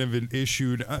 JetBlue wouldn't have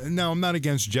issued. Now, I'm not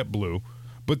against JetBlue,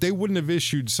 but they wouldn't have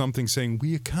issued something saying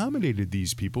we accommodated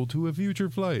these people to a future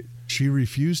flight. She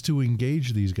refused to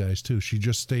engage these guys too. She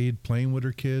just stayed playing with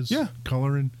her kids. Yeah.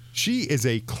 Coloring. She is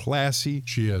a classy,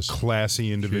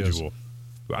 classy individual.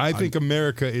 I think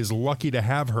America is lucky to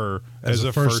have her as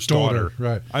a first daughter.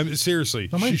 Right. I'm seriously.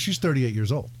 She's 38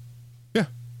 years old. Yeah.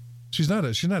 She's not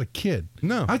a kid.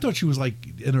 No. I thought she was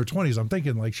like in her 20s. I'm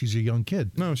thinking like she's a young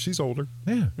kid. No, she's older.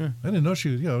 Yeah. I didn't know she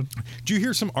was, Do you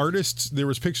hear some artists? There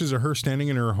was pictures of her standing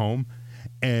in her home,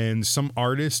 and some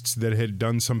artists that had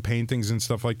done some paintings and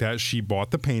stuff like that. She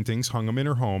bought the paintings, hung them in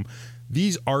her home.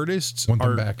 These artists want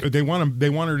them back. They want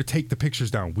her to take the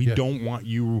pictures down. We don't want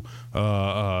you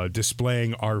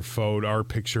displaying our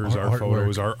pictures, our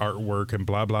photos, our artwork, and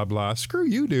blah blah blah. Screw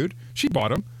you, dude. She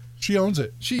bought them. She owns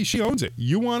it. She owns it.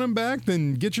 You want them back?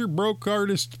 Then get your broke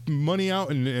artist money out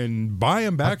and buy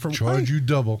them back from. Charge you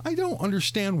double. I don't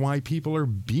understand why people are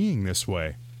being this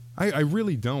way. I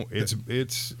really don't.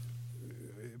 It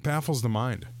baffles the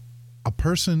mind. A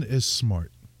person is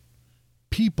smart.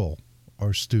 People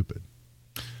are stupid.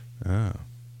 Oh.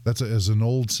 That's as an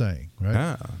old saying, right?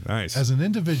 Ah, nice. As an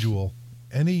individual,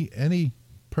 any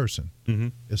person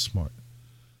is smart.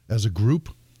 As a group,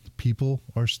 people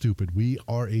are stupid. We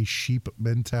are a sheep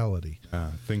mentality.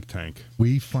 Think tank.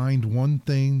 We find one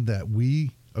thing that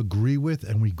we agree with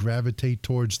and we gravitate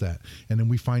towards that. And then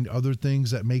we find other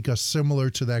things that make us similar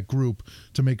to that group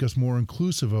to make us more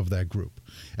inclusive of that group.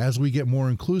 As we get more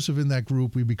inclusive in that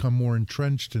group, we become more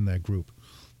entrenched in that group.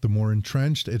 The more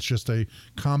entrenched, it's just a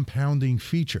compounding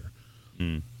feature.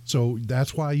 So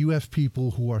that's why you have people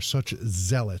who are such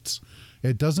zealots.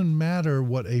 It doesn't matter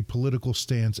what a political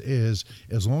stance is,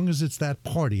 as long as it's that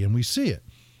party, and we see it.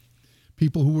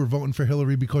 People who were voting for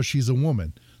Hillary because she's a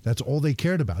woman, that's all they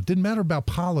cared about. Didn't matter about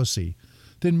policy.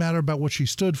 Didn't matter about what she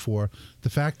stood for.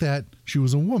 The fact that she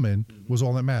was a woman was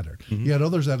all that mattered. You had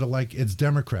others that are like, it's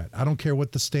Democrat. I don't care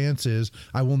what the stance is.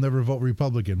 I will never vote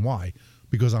Republican. Why?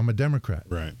 Because I'm a Democrat.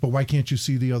 Right. But why can't you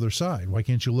see the other side? Why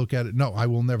can't you look at it? No, I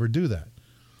will never do that.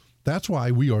 That's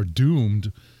why we are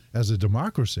doomed as a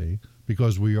democracy,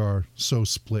 because we are so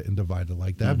split and divided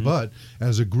like that. But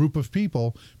as a group of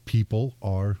people, people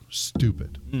are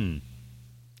stupid.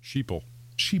 Sheeple.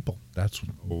 That's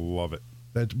Love it.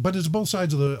 but it's both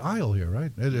sides of the aisle here,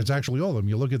 right? It's actually all of them.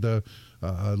 You look at the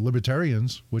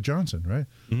libertarians with Johnson, right?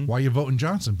 Why are you voting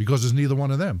Johnson? Because it's neither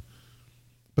one of them.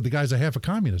 But the guy's a half a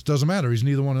communist. Doesn't matter. He's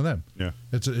neither one of them. Yeah.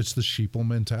 It's the sheeple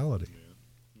mentality.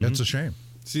 It's a shame.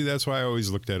 See, that's why I always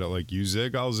looked at it like, you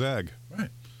zig, I'll zag. Right.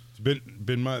 It's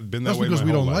been that That's way because my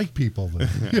we whole don't life. like people. Then.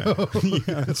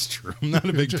 Yeah, that's true. I'm not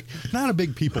a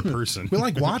big people person. We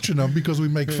like watching them because we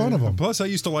make fun of them. Plus, I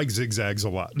used to like zigzags a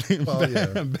lot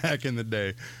back in the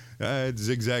day. I had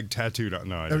zigzag tattooed on.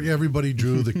 No, I didn't. Everybody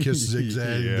drew the kiss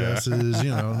zigzag desses,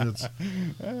 It's,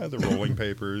 The rolling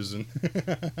papers and.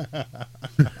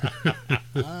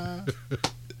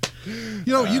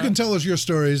 you can tell us your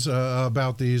stories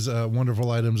about these wonderful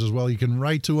items as well. You can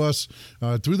write to us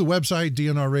through the website,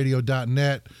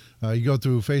 dnrradio.net. You go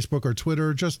through Facebook or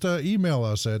Twitter. Just email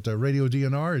us at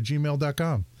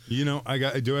radiodnr@gmail.com.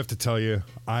 I do have to tell you,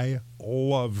 I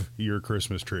love your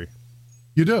Christmas tree.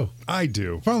 You do? I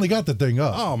do. Finally got the thing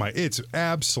up. Oh, it's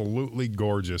absolutely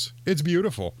gorgeous. It's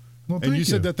beautiful. Well, and thank you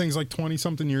said you. that thing's like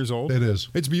 20-something years old? It is.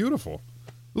 It's beautiful.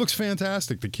 It looks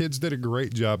fantastic. The kids did a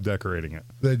great job decorating it.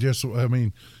 They just,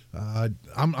 I'm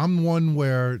one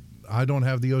where I don't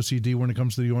have the OCD when it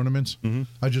comes to the ornaments.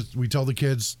 We tell the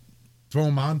kids, throw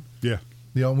them on. Yeah.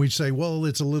 And we say, well,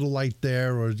 it's a little light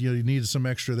there, or you need some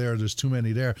extra there. There's too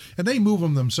many there, and they move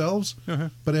them themselves.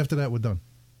 But after that, we're done.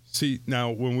 See,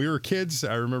 now when we were kids,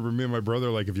 I remember me and my brother.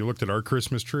 Like, if you looked at our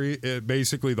Christmas tree, it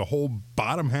basically the whole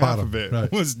bottom half of it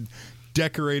was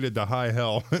decorated to high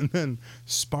hell, and then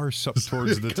sparse up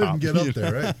towards the top. Couldn't get up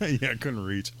there, right? Yeah, couldn't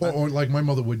reach. Or like my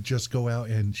mother would just go out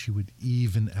and she would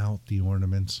even out the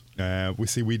ornaments.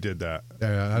 We did that.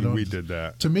 We did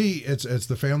that. To me, it's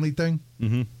the family thing,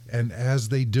 and as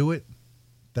they do it,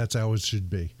 that's how it should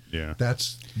be. Yeah,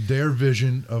 that's their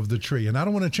vision of the tree, and I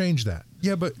don't want to change that.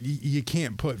 Yeah, but you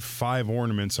can't put 5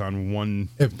 ornaments on one.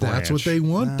 If that's what they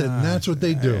want, then that's what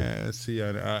they do. See,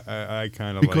 I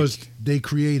kind of because they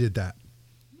created that.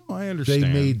 I understand. They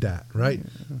made that, right?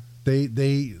 Yeah. They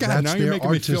God, that's now their you're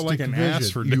making me feel like artistic an ass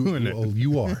vision. for doing it. Well,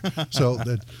 you are. So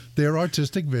that their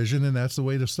artistic vision, and that's the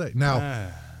way to stay.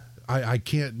 Now, I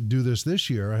can't do this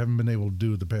year. I haven't been able to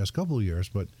do it the past couple of years,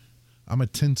 but I'm a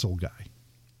tinsel guy.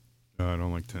 No, I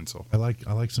don't like tinsel. I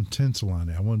like some tinsel on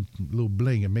it. I want a little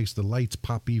bling. It makes the lights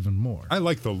pop even more. I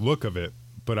like the look of it,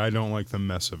 but I don't like the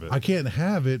mess of it. I can't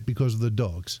have it because of the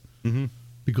dogs. Mm-hmm.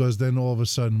 Because then all of a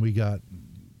sudden we got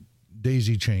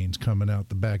daisy chains coming out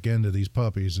the back end of these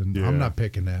puppies, and I'm not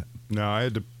picking that. No, I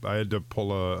had to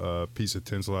pull a piece of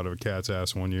tinsel out of a cat's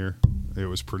ass one year. It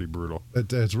was pretty brutal.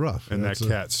 That's rough. And that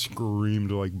cat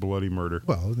screamed like bloody murder.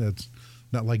 Well, that's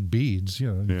not like beads, you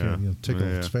know. You can't, tickle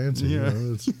its fancy. Yeah. You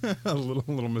know, it's, a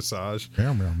little massage.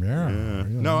 meow, meow, meow. Yeah. You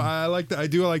know. No, I like the. I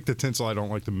do like the tinsel. I don't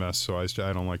like the mess, so I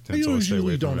don't like tinsel. I I stay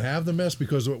away usually from don't it. have the mess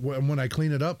because when I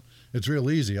clean it up, it's real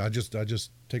easy. I just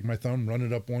take my thumb, run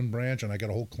it up one branch, and I got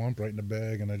a whole clump right in the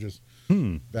bag, and I just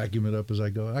vacuum it up as I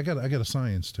go. I got a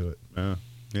science to it.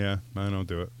 Yeah, I don't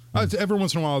do it. Every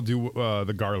once in a while, I'll do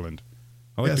the garland.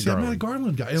 I like the I'm garland. not a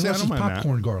garland guy. Unless I don't it's mind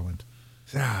popcorn garland.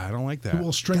 I don't like that.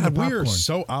 We'll string God, the we are popcorn.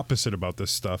 so opposite about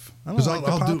this stuff. I don't Because like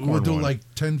the popcorn we'll do one. like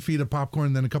 10 feet of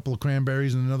popcorn, then a couple of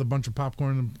cranberries, and another bunch of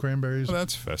popcorn and cranberries. Well,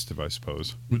 that's festive, I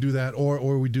suppose. We do that,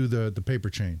 or we do the paper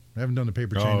chain. I haven't done the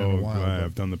paper chain in a while. but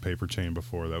I've done the paper chain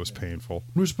before. That was painful.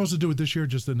 we were supposed to do it this year,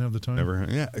 just didn't have the time. Never.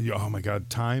 Yeah. Oh my God,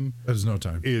 time There's no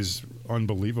time. is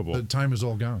unbelievable. The time is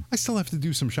all gone. I still have to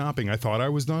do some shopping. I thought I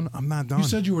was done. I'm not done. You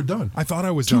said you were done. I thought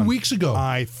I was 2 done. weeks ago.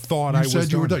 I thought You I was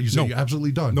said you were done. done. You said No. you're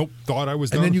absolutely done. Nope. Thought I was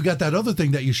done. And then you got that other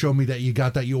thing that you showed me that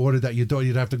you ordered that you thought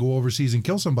you'd have to go overseas and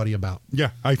kill somebody about.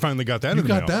 Yeah, I finally got that You in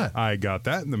the got mail. that. I got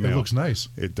that in the mail. It looks nice.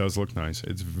 It does look nice.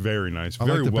 It's very nice. I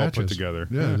Very like the well put patches. together.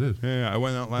 Yeah, it is. Yeah, I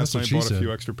went out last That's what night, she bought a said.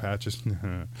 few extra patches.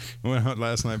 I went out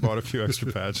last night, bought a few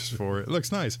extra patches for it. It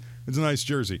looks nice. It's a nice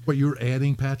jersey. But you're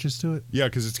adding patches to it? Yeah,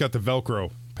 because it's got the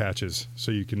Velcro patches,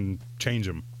 so you can change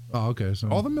them. Oh, okay. So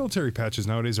All the military patches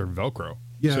nowadays are Velcro.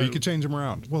 Yeah. So you can change them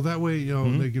around. well, that way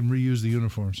Mm-hmm. they can reuse the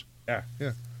uniforms.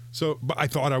 Yeah. So, but I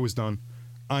thought I was done.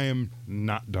 I am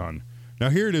not done. Now,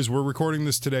 here it is. We're recording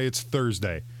this today. It's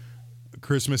Thursday.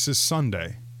 Christmas is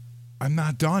Sunday. I'm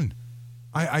not done.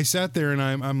 I sat there and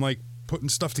I'm like putting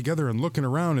stuff together and looking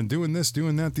around and doing this,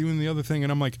 doing that, doing the other thing.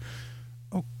 And I'm like,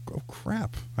 oh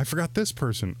crap. I forgot this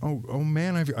person. Oh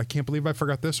man, I can't believe I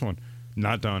forgot this one.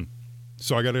 Not done.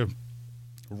 So I got to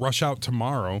rush out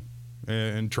tomorrow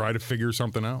and try to figure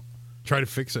something out. Try to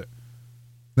fix it.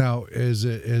 Now, is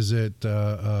it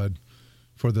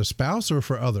for the spouse or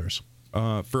for others?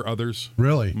 For others.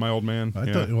 Really? My old man. I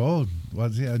yeah. thought.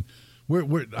 Well, yeah.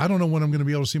 We're I don't know when I'm going to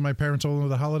be able to see my parents over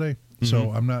the holiday,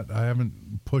 so I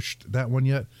haven't pushed that one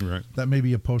yet. Right. That may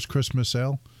be a post Christmas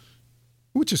sale.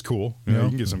 Which is cool. You know? You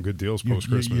can get some good deals post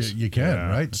Christmas. You can,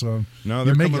 right? So No, you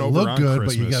they're make coming it over look on good,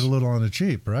 but you Christmas. got a little on the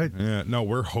cheap, right? Yeah, no,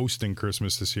 we're hosting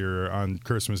Christmas this year on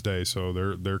Christmas Day, so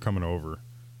they're coming over.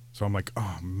 So I'm like,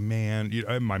 oh man,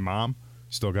 my mom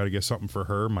still got to get something for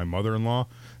her. My mother-in-law,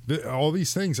 all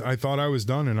these things. I thought I was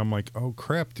done, and I'm like, oh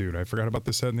crap, dude, I forgot about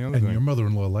this, that, and the other And thing. your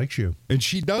mother-in-law likes you. And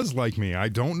she does like me. I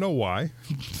don't know why.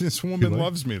 This woman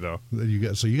loves me though. You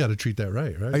got to treat that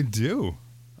right? I do.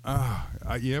 I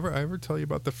ever tell you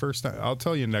about the first time? I'll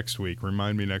tell you next week.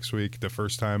 Remind me next week. The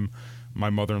first time my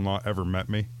mother-in-law ever met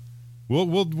me.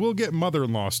 We'll get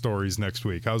mother-in-law stories next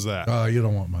week. How's that? You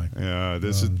don't want mine. Yeah,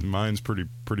 mine's pretty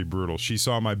brutal. She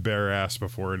saw my bare ass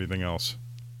before anything else.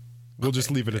 We'll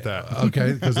just leave it at that.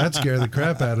 Okay, because that scared the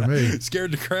crap out of me.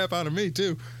 Scared the crap out of me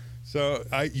too. So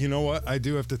you know what? I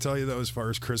do have to tell you though, as far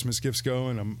as Christmas gifts go,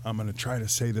 and I'm going to try to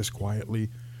say this quietly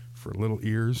for little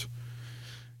ears.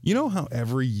 You know how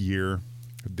every year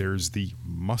there's the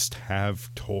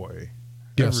must-have toy.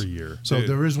 Yes. Every year. So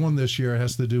there is one this year. It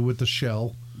has to do with the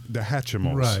shell. The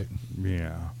Hatchimals. Right.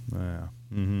 Yeah.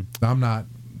 Mm-hmm. I'm not.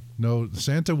 No,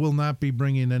 Santa will not be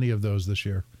bringing any of those this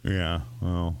year. Yeah.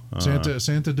 Well.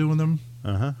 Santa doing them?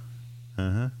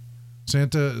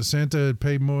 Santa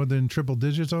paid more than triple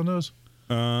digits on those?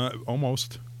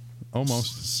 Almost.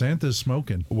 Santa's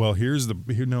smoking. Well,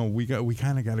 we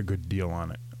kind of got a good deal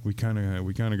on it. We kind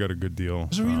of got a good deal.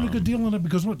 Is there really a good deal on it?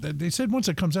 Because they said once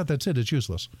it comes out, that's it. It's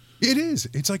useless. It is.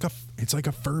 It's like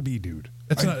a Furby, dude.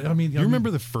 It's not. I mean, you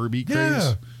remember the Furby craze?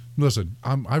 Yeah. Listen,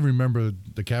 I remember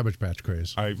the Cabbage Patch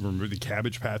craze. I remember the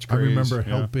Cabbage Patch craze. I remember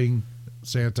helping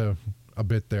Santa a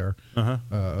bit there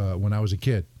when I was a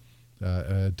kid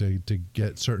to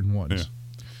get certain ones.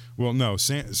 Yeah. Well, no,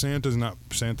 Santa's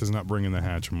not bringing the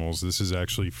Hatchimals. This is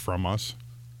actually from us,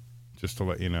 just to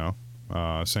let you know.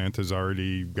 Santa's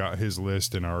already got his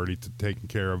list and already taken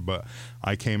care of, but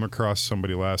I came across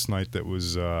somebody last night that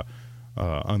was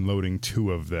unloading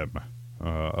 2 of them.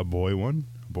 a boy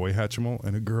Hatchimal,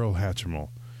 and a girl Hatchimal.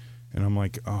 And I'm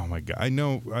like, oh my God. I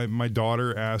know my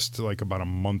daughter asked like about a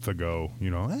month ago,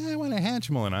 I want a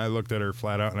Hatchimal. And I looked at her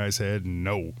flat out and I said,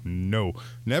 no.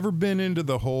 Never been into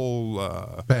the whole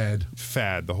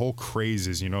fad, the whole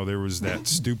crazes. There was that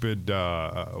stupid,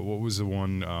 what was the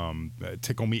one,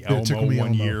 Tickle Me Elmo Tickle Me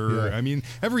one Elmo, year. yeah. I mean,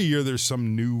 every year there's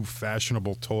some new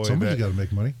fashionable toy. Somebody's got to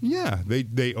make money. Yeah,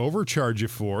 they overcharge you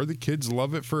for. The kids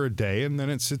love it for a day and then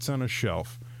it sits on a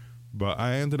shelf. But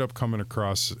I ended up coming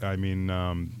across, I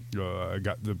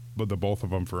got the both of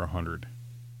them for $100.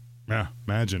 Yeah,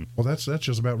 imagine. Well, that's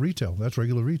just about retail. That's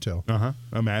regular retail.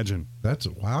 Imagine. That's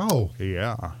wow.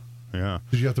 Yeah.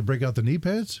 Did you have to break out the knee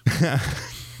pads?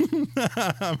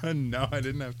 No, I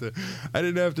didn't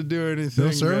have to do anything.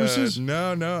 No services?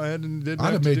 No, I didn't.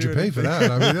 I'd have made you pay for that.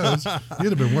 I mean, you'd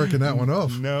have been working that one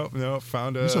off. No,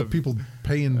 found a. You saw people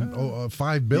paying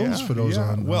 $5 bills for those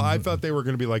on. Well, I thought they were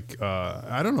going to be like.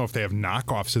 I don't know if they have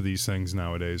knockoffs of these things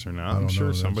nowadays or not. I'm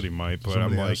sure somebody might, but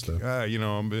I'm like,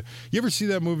 you ever see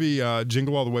that movie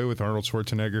Jingle All the Way with Arnold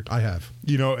Schwarzenegger? I have.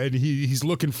 And he's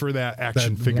looking for that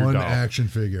action figure one doll. action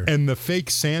figure. And the fake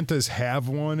Santas have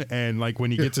one, and like when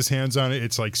he gets his hands on it,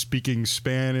 it's like speaking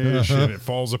Spanish and it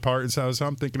falls apart. And so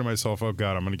I'm thinking to myself, oh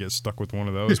God, I'm going to get stuck with one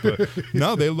of those. But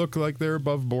no, they look like they're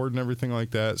above board and everything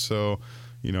like that. So,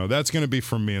 that's going to be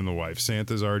from me and the wife.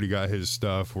 Santa's already got his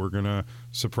stuff. We're going to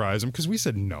surprise him because we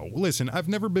said no. Listen, I've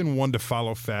never been one to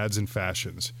follow fads and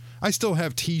fashions. I still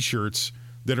have T-shirts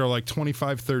that are like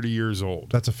 25, 30 years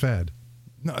old. That's a fad.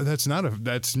 No, that's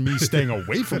me staying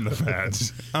away from the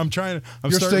fads. You're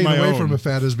staying away from a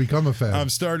fad has become a fad. I'm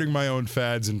starting my own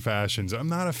fads and fashions. I'm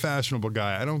not a fashionable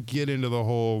guy. I don't get into the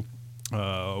whole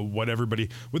what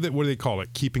do they call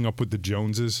it? Keeping up with the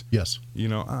Joneses. Yes.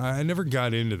 I never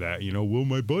got into that. Well,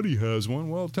 my buddy has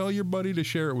one. Well, tell your buddy to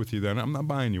share it with you then. I'm not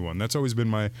buying you one. That's always been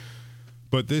my.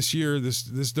 But this year, this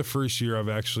is the first year I've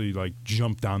actually like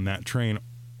jumped on that train,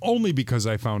 only because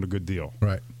I found a good deal.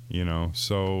 Right.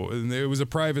 So it was a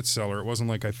private seller. It wasn't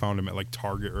like I found him at like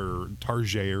Target or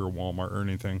Walmart or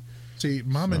anything. See,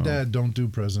 Mom and Dad don't do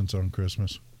presents on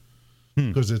Christmas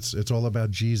because it's all about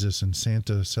Jesus and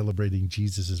Santa celebrating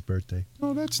Jesus' birthday.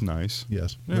 Oh, that's nice.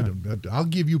 Yes. Yeah. I'll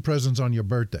give you presents on your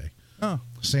birthday. Oh.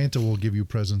 Santa will give you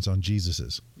presents on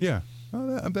Jesus's. Yeah.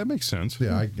 Oh, that makes sense.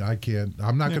 Yeah, I can't.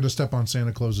 I'm not going to step on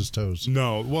Santa Claus's toes.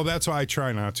 No. Well, that's why I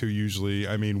try not to usually.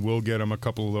 I mean, we'll get them a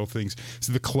couple of little things.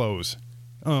 So the clothes.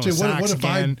 Oh, see,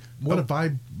 what if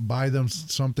I buy them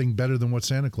something better than what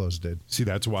Santa Claus did? See,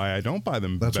 that's why I don't buy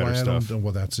them that's better why I stuff. Don't.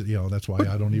 Well, that's why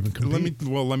I don't even compete.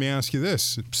 Let me ask you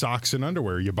this: socks and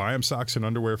underwear. You buy them socks and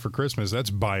underwear for Christmas. That's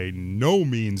by no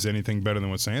means anything better than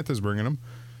what Santa's bringing them.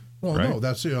 Well, right? No,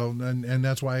 that's and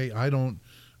that's why I don't.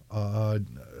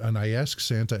 And I ask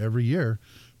Santa every year,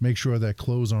 make sure that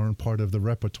clothes aren't part of the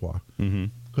repertoire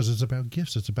because it's about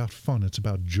gifts. It's about fun. It's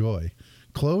about joy.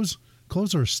 Clothes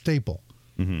are a staple.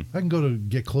 I can go to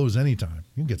get clothes anytime.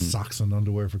 You can get socks and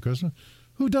underwear for Christmas.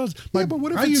 Who does? But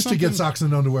what if I used to get socks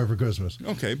and underwear for Christmas.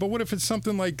 Okay, but what if it's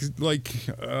something like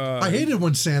I hated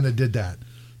when Santa did that.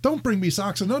 Don't bring me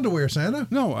socks and underwear, Santa.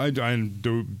 No, I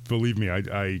do. Believe me,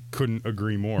 I couldn't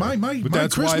agree more. My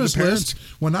Christmas list,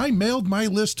 when I mailed my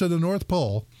list to the North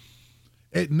Pole,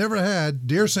 it never had,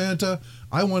 Dear Santa,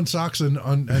 I want socks and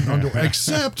underwear.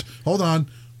 Except, hold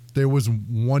on, there was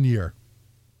 1 year.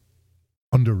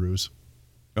 Underoos.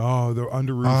 Oh, the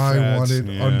underoos. I wanted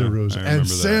underoos. And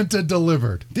Santa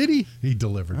delivered. Did he? He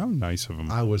delivered. How nice of him.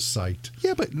 I was psyched.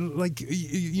 Yeah, but like,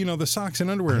 the socks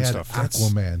and underwear and stuff.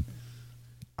 Aquaman.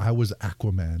 I was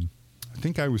Aquaman. I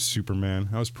think I was Superman.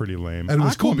 I was pretty lame. And it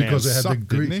was cool because it had sucked,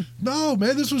 the green. No,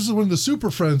 man, this was when the Super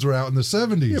Friends were out in the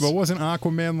 70s. Yeah, but wasn't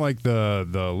Aquaman like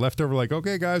the leftover? Like,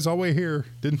 okay, guys, I'll wait here.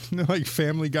 Didn't like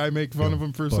Family Guy make fun of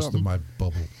him for busted something? My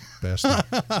bubble, bastard.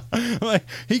 Like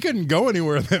he couldn't go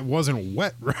anywhere that wasn't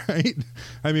wet, right?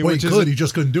 I mean, well, he could. He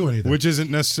just couldn't do anything. Which isn't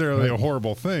necessarily a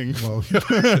horrible thing. Well, we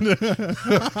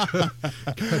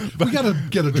got to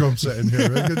get a drum set in here.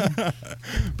 Right?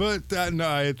 But no,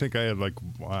 I think I had like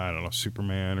I don't know,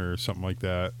 Superman or something like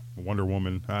that. Wonder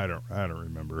Woman. I don't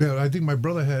remember. Yeah, I think my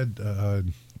brother had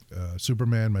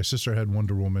Superman. My sister had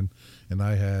Wonder Woman, and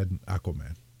I had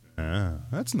Aquaman. Ah,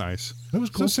 that's nice. That was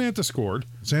cool. So Santa scored.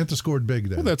 Santa scored big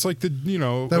then. Well, that's like the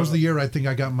That was the year I think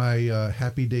I got my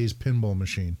Happy Days pinball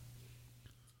machine.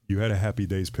 You had a Happy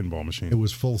Days pinball machine. It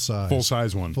was full size. Full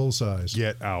size one. Full size.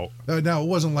 Get out. Now it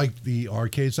wasn't like the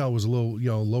arcade style. It was a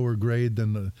little lower grade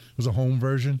than it was a home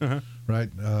version, right?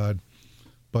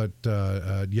 But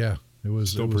yeah, it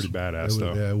was still pretty badass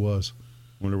though. Yeah, it was.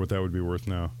 Wonder what that would be worth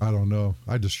now. I don't know.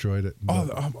 I destroyed it.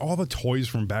 All the toys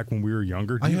from back when we were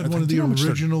younger. I had one of the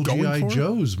original G.I.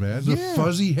 Joes, man. The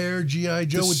fuzzy hair G.I.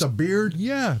 Joe with the beard.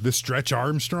 Yeah, the Stretch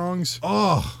Armstrongs.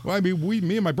 Oh. Well, I mean,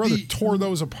 me and my brother tore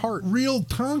those apart. Real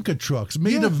Tonka trucks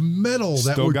made of metal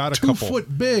that Still were got 2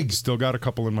 foot big. Still got a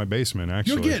couple in my basement,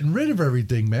 actually. You're getting rid of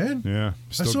everything, man. Yeah.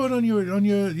 I saw it on your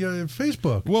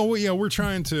Facebook. Well, yeah, we're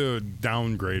trying to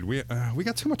downgrade. We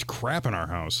got too much crap in our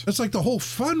house. It's like the whole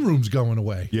fun room's going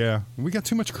away. Yeah, we got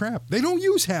too much crap. They don't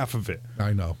use half of it.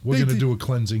 I know. We're going to do a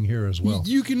cleansing here as well.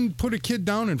 You can put a kid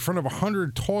down in front of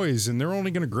 100 toys, and they're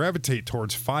only going to gravitate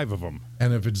towards 5 of them.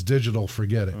 And if it's digital,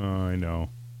 forget it. I know.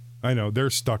 They're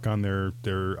stuck on their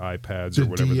iPads or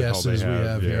whatever the hell they DSs have. We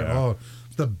have here. Oh,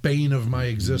 the bane of my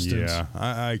existence. Yeah,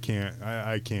 I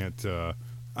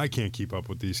can't keep up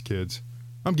with these kids.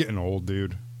 I'm getting old,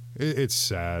 dude. It's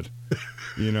sad,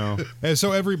 And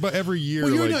so every year,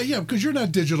 well, because you're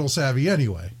not digital savvy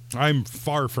anyway. I'm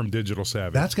far from digital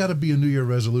savvy. That's got to be a New Year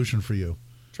resolution for you.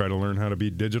 Try to learn how to be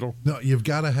digital. No, you've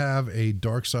got to have a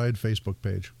dark side Facebook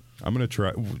page. I'm gonna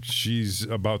try. She's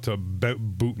about to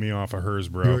boot me off of hers,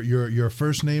 bro. Your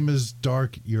first name is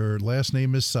Dark. Your last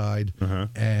name is Side,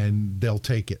 and they'll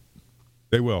take it.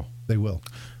 They will. They will.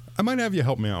 I might have you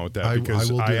help me out with that because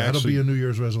I will do. That'll be a New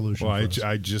Year's resolution. Well,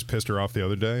 I just pissed her off the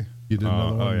other day. You did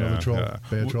another one, another troll,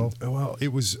 bad troll. Well,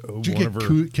 it was. Did you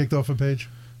get kicked off a page?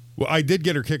 Well, I did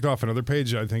get her kicked off another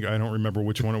page. I don't remember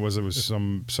which one it was. It was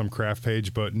some craft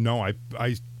page, but no, I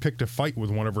picked a fight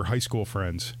with one of her high school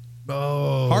friends.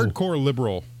 Oh, hardcore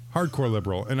liberal,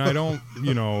 and I don't.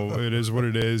 It is what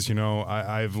it is.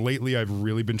 I've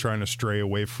really been trying to stray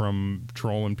away from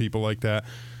trolling people like that.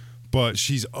 But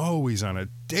she's always on a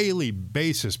daily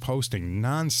basis posting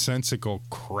nonsensical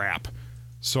crap.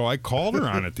 So I called her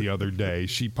on it the other day.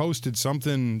 She posted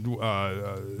something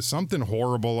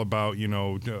horrible about,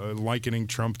 likening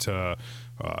Trump to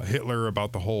Hitler,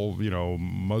 about the whole,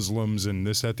 Muslims and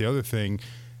this, that, the other thing.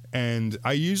 And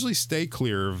I usually stay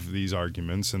clear of these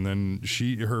arguments. And then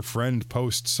her friend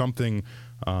posts something,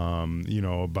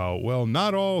 about, well,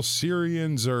 not all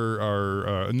Syrians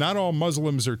are not all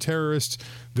Muslims are terrorists.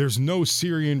 There's no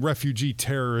Syrian refugee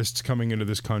terrorists coming into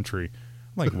this country.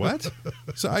 I'm like, what?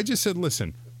 So I just said,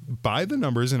 listen, by the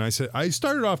numbers. And I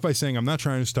started off by saying, I'm not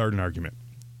trying to start an argument,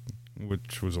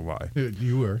 which was a lie.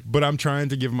 You were. But I'm trying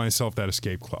to give myself that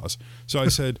escape clause. So I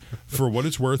said, for what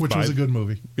it's worth. Which was a good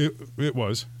movie. It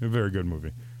was a very good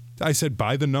movie. I said,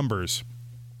 by the numbers.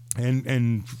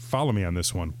 And follow me on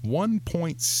this one.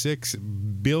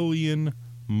 1.6 billion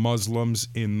Muslims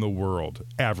in the world.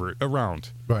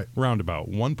 Roundabout.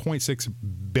 1.6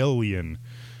 billion.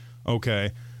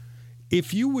 Okay.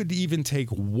 If you would even take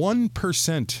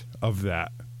 1% of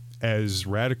that as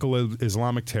radical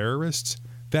Islamic terrorists,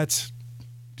 that's,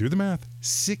 do the math,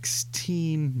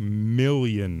 16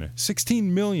 million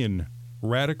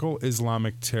radical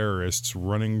Islamic terrorists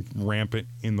running rampant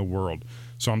in the world.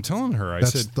 So I'm telling her,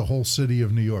 that's the whole city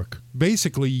of New York.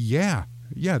 Basically, yeah.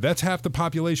 Yeah, that's half the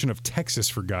population of Texas,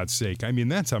 for God's sake. I mean,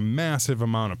 that's a massive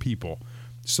amount of people.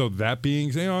 So that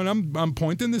being, and I'm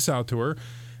pointing this out to her,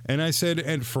 and I said,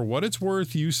 and for what it's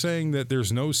worth, you saying that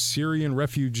there's no Syrian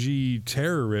refugee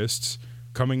terrorists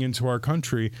coming into our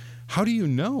country, how do you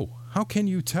know? How can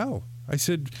you tell? I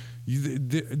said,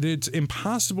 it's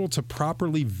impossible to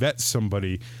properly vet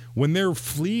somebody when they're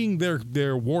fleeing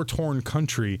their war-torn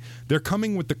country. They're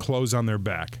coming with the clothes on their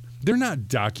back. They're not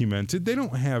documented. They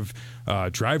don't have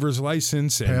driver's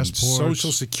license and passports,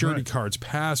 social security cards,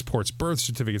 passports, birth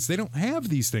certificates. They don't have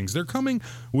these things. They're coming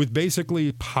with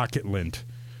basically pocket lint.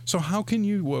 So how can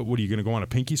you, what are you going to go on a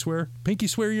pinky swear? Pinky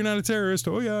swear you're not a terrorist.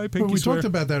 Oh, yeah, I pinky swear. We talked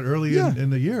about that early in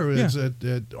the year.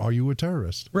 Are you a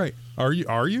terrorist? Right. Are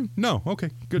you? No. Okay,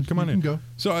 good. Come on in. Go.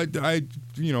 So I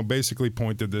basically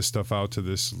pointed this stuff out to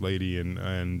this lady,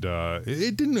 and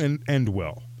it didn't end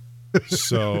well.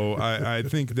 So I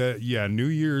think that, New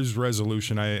Year's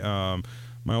resolution,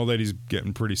 my old lady's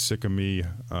getting pretty sick of me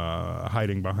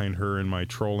hiding behind her in my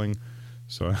trolling.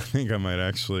 So I think I might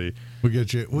actually. We'll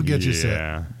get you set. We'll get you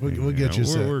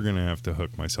set. We're gonna have to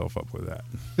hook myself up with that.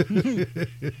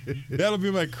 That'll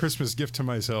be my Christmas gift to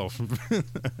myself.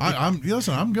 I'm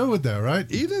good with that, right?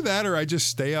 Either that, or I just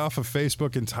stay off of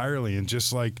Facebook entirely and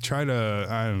just try to,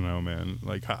 I don't know, man,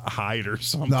 hide or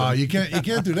something. No, you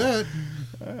can't do that.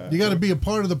 You got to be a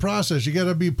part of the process. You got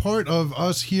to be part of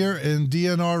us here in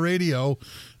DNR Radio.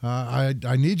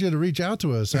 I need you to reach out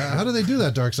to us. How do they do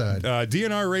that, Darkside?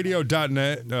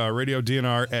 DNRradio.net,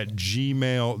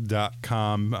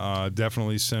 radiodnr@gmail.com.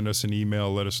 Definitely send us an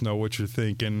email. Let us know what you're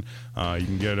thinking. You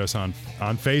can get us on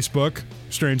Facebook,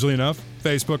 strangely enough,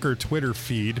 Facebook or Twitter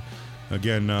feed.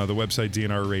 Again, the website,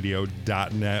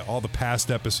 dnrradio.net. All the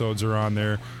past episodes are on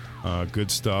there.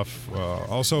 Good stuff.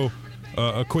 Also,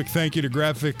 a quick thank you to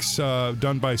graphics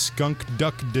done by Skunk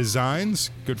Duck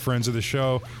Designs, good friends of the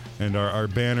show. And our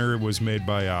banner was made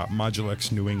by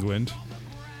Modulex New England.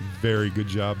 Very good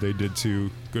job they did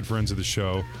too. Good friends of the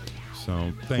show.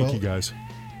 So thank you guys.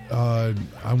 I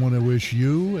want to wish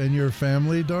you and your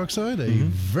family, Darkside, a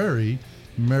very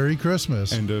Merry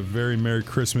Christmas. And a very Merry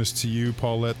Christmas to you,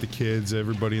 Paulette, the kids,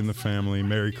 everybody in the family.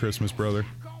 Merry Christmas, brother.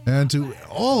 And to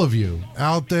all of you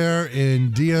out there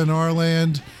in DNR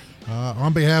land,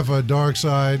 on behalf of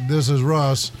Darkside, this is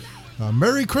Russ.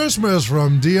 Merry Christmas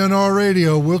from DNR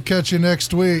Radio. We'll catch you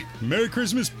next week. Merry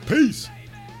Christmas. Peace.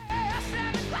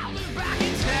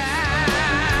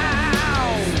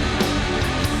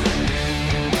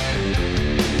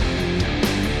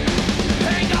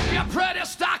 Hang up your pretty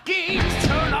stockings,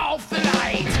 turn off the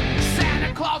light.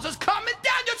 Santa Claus is coming down.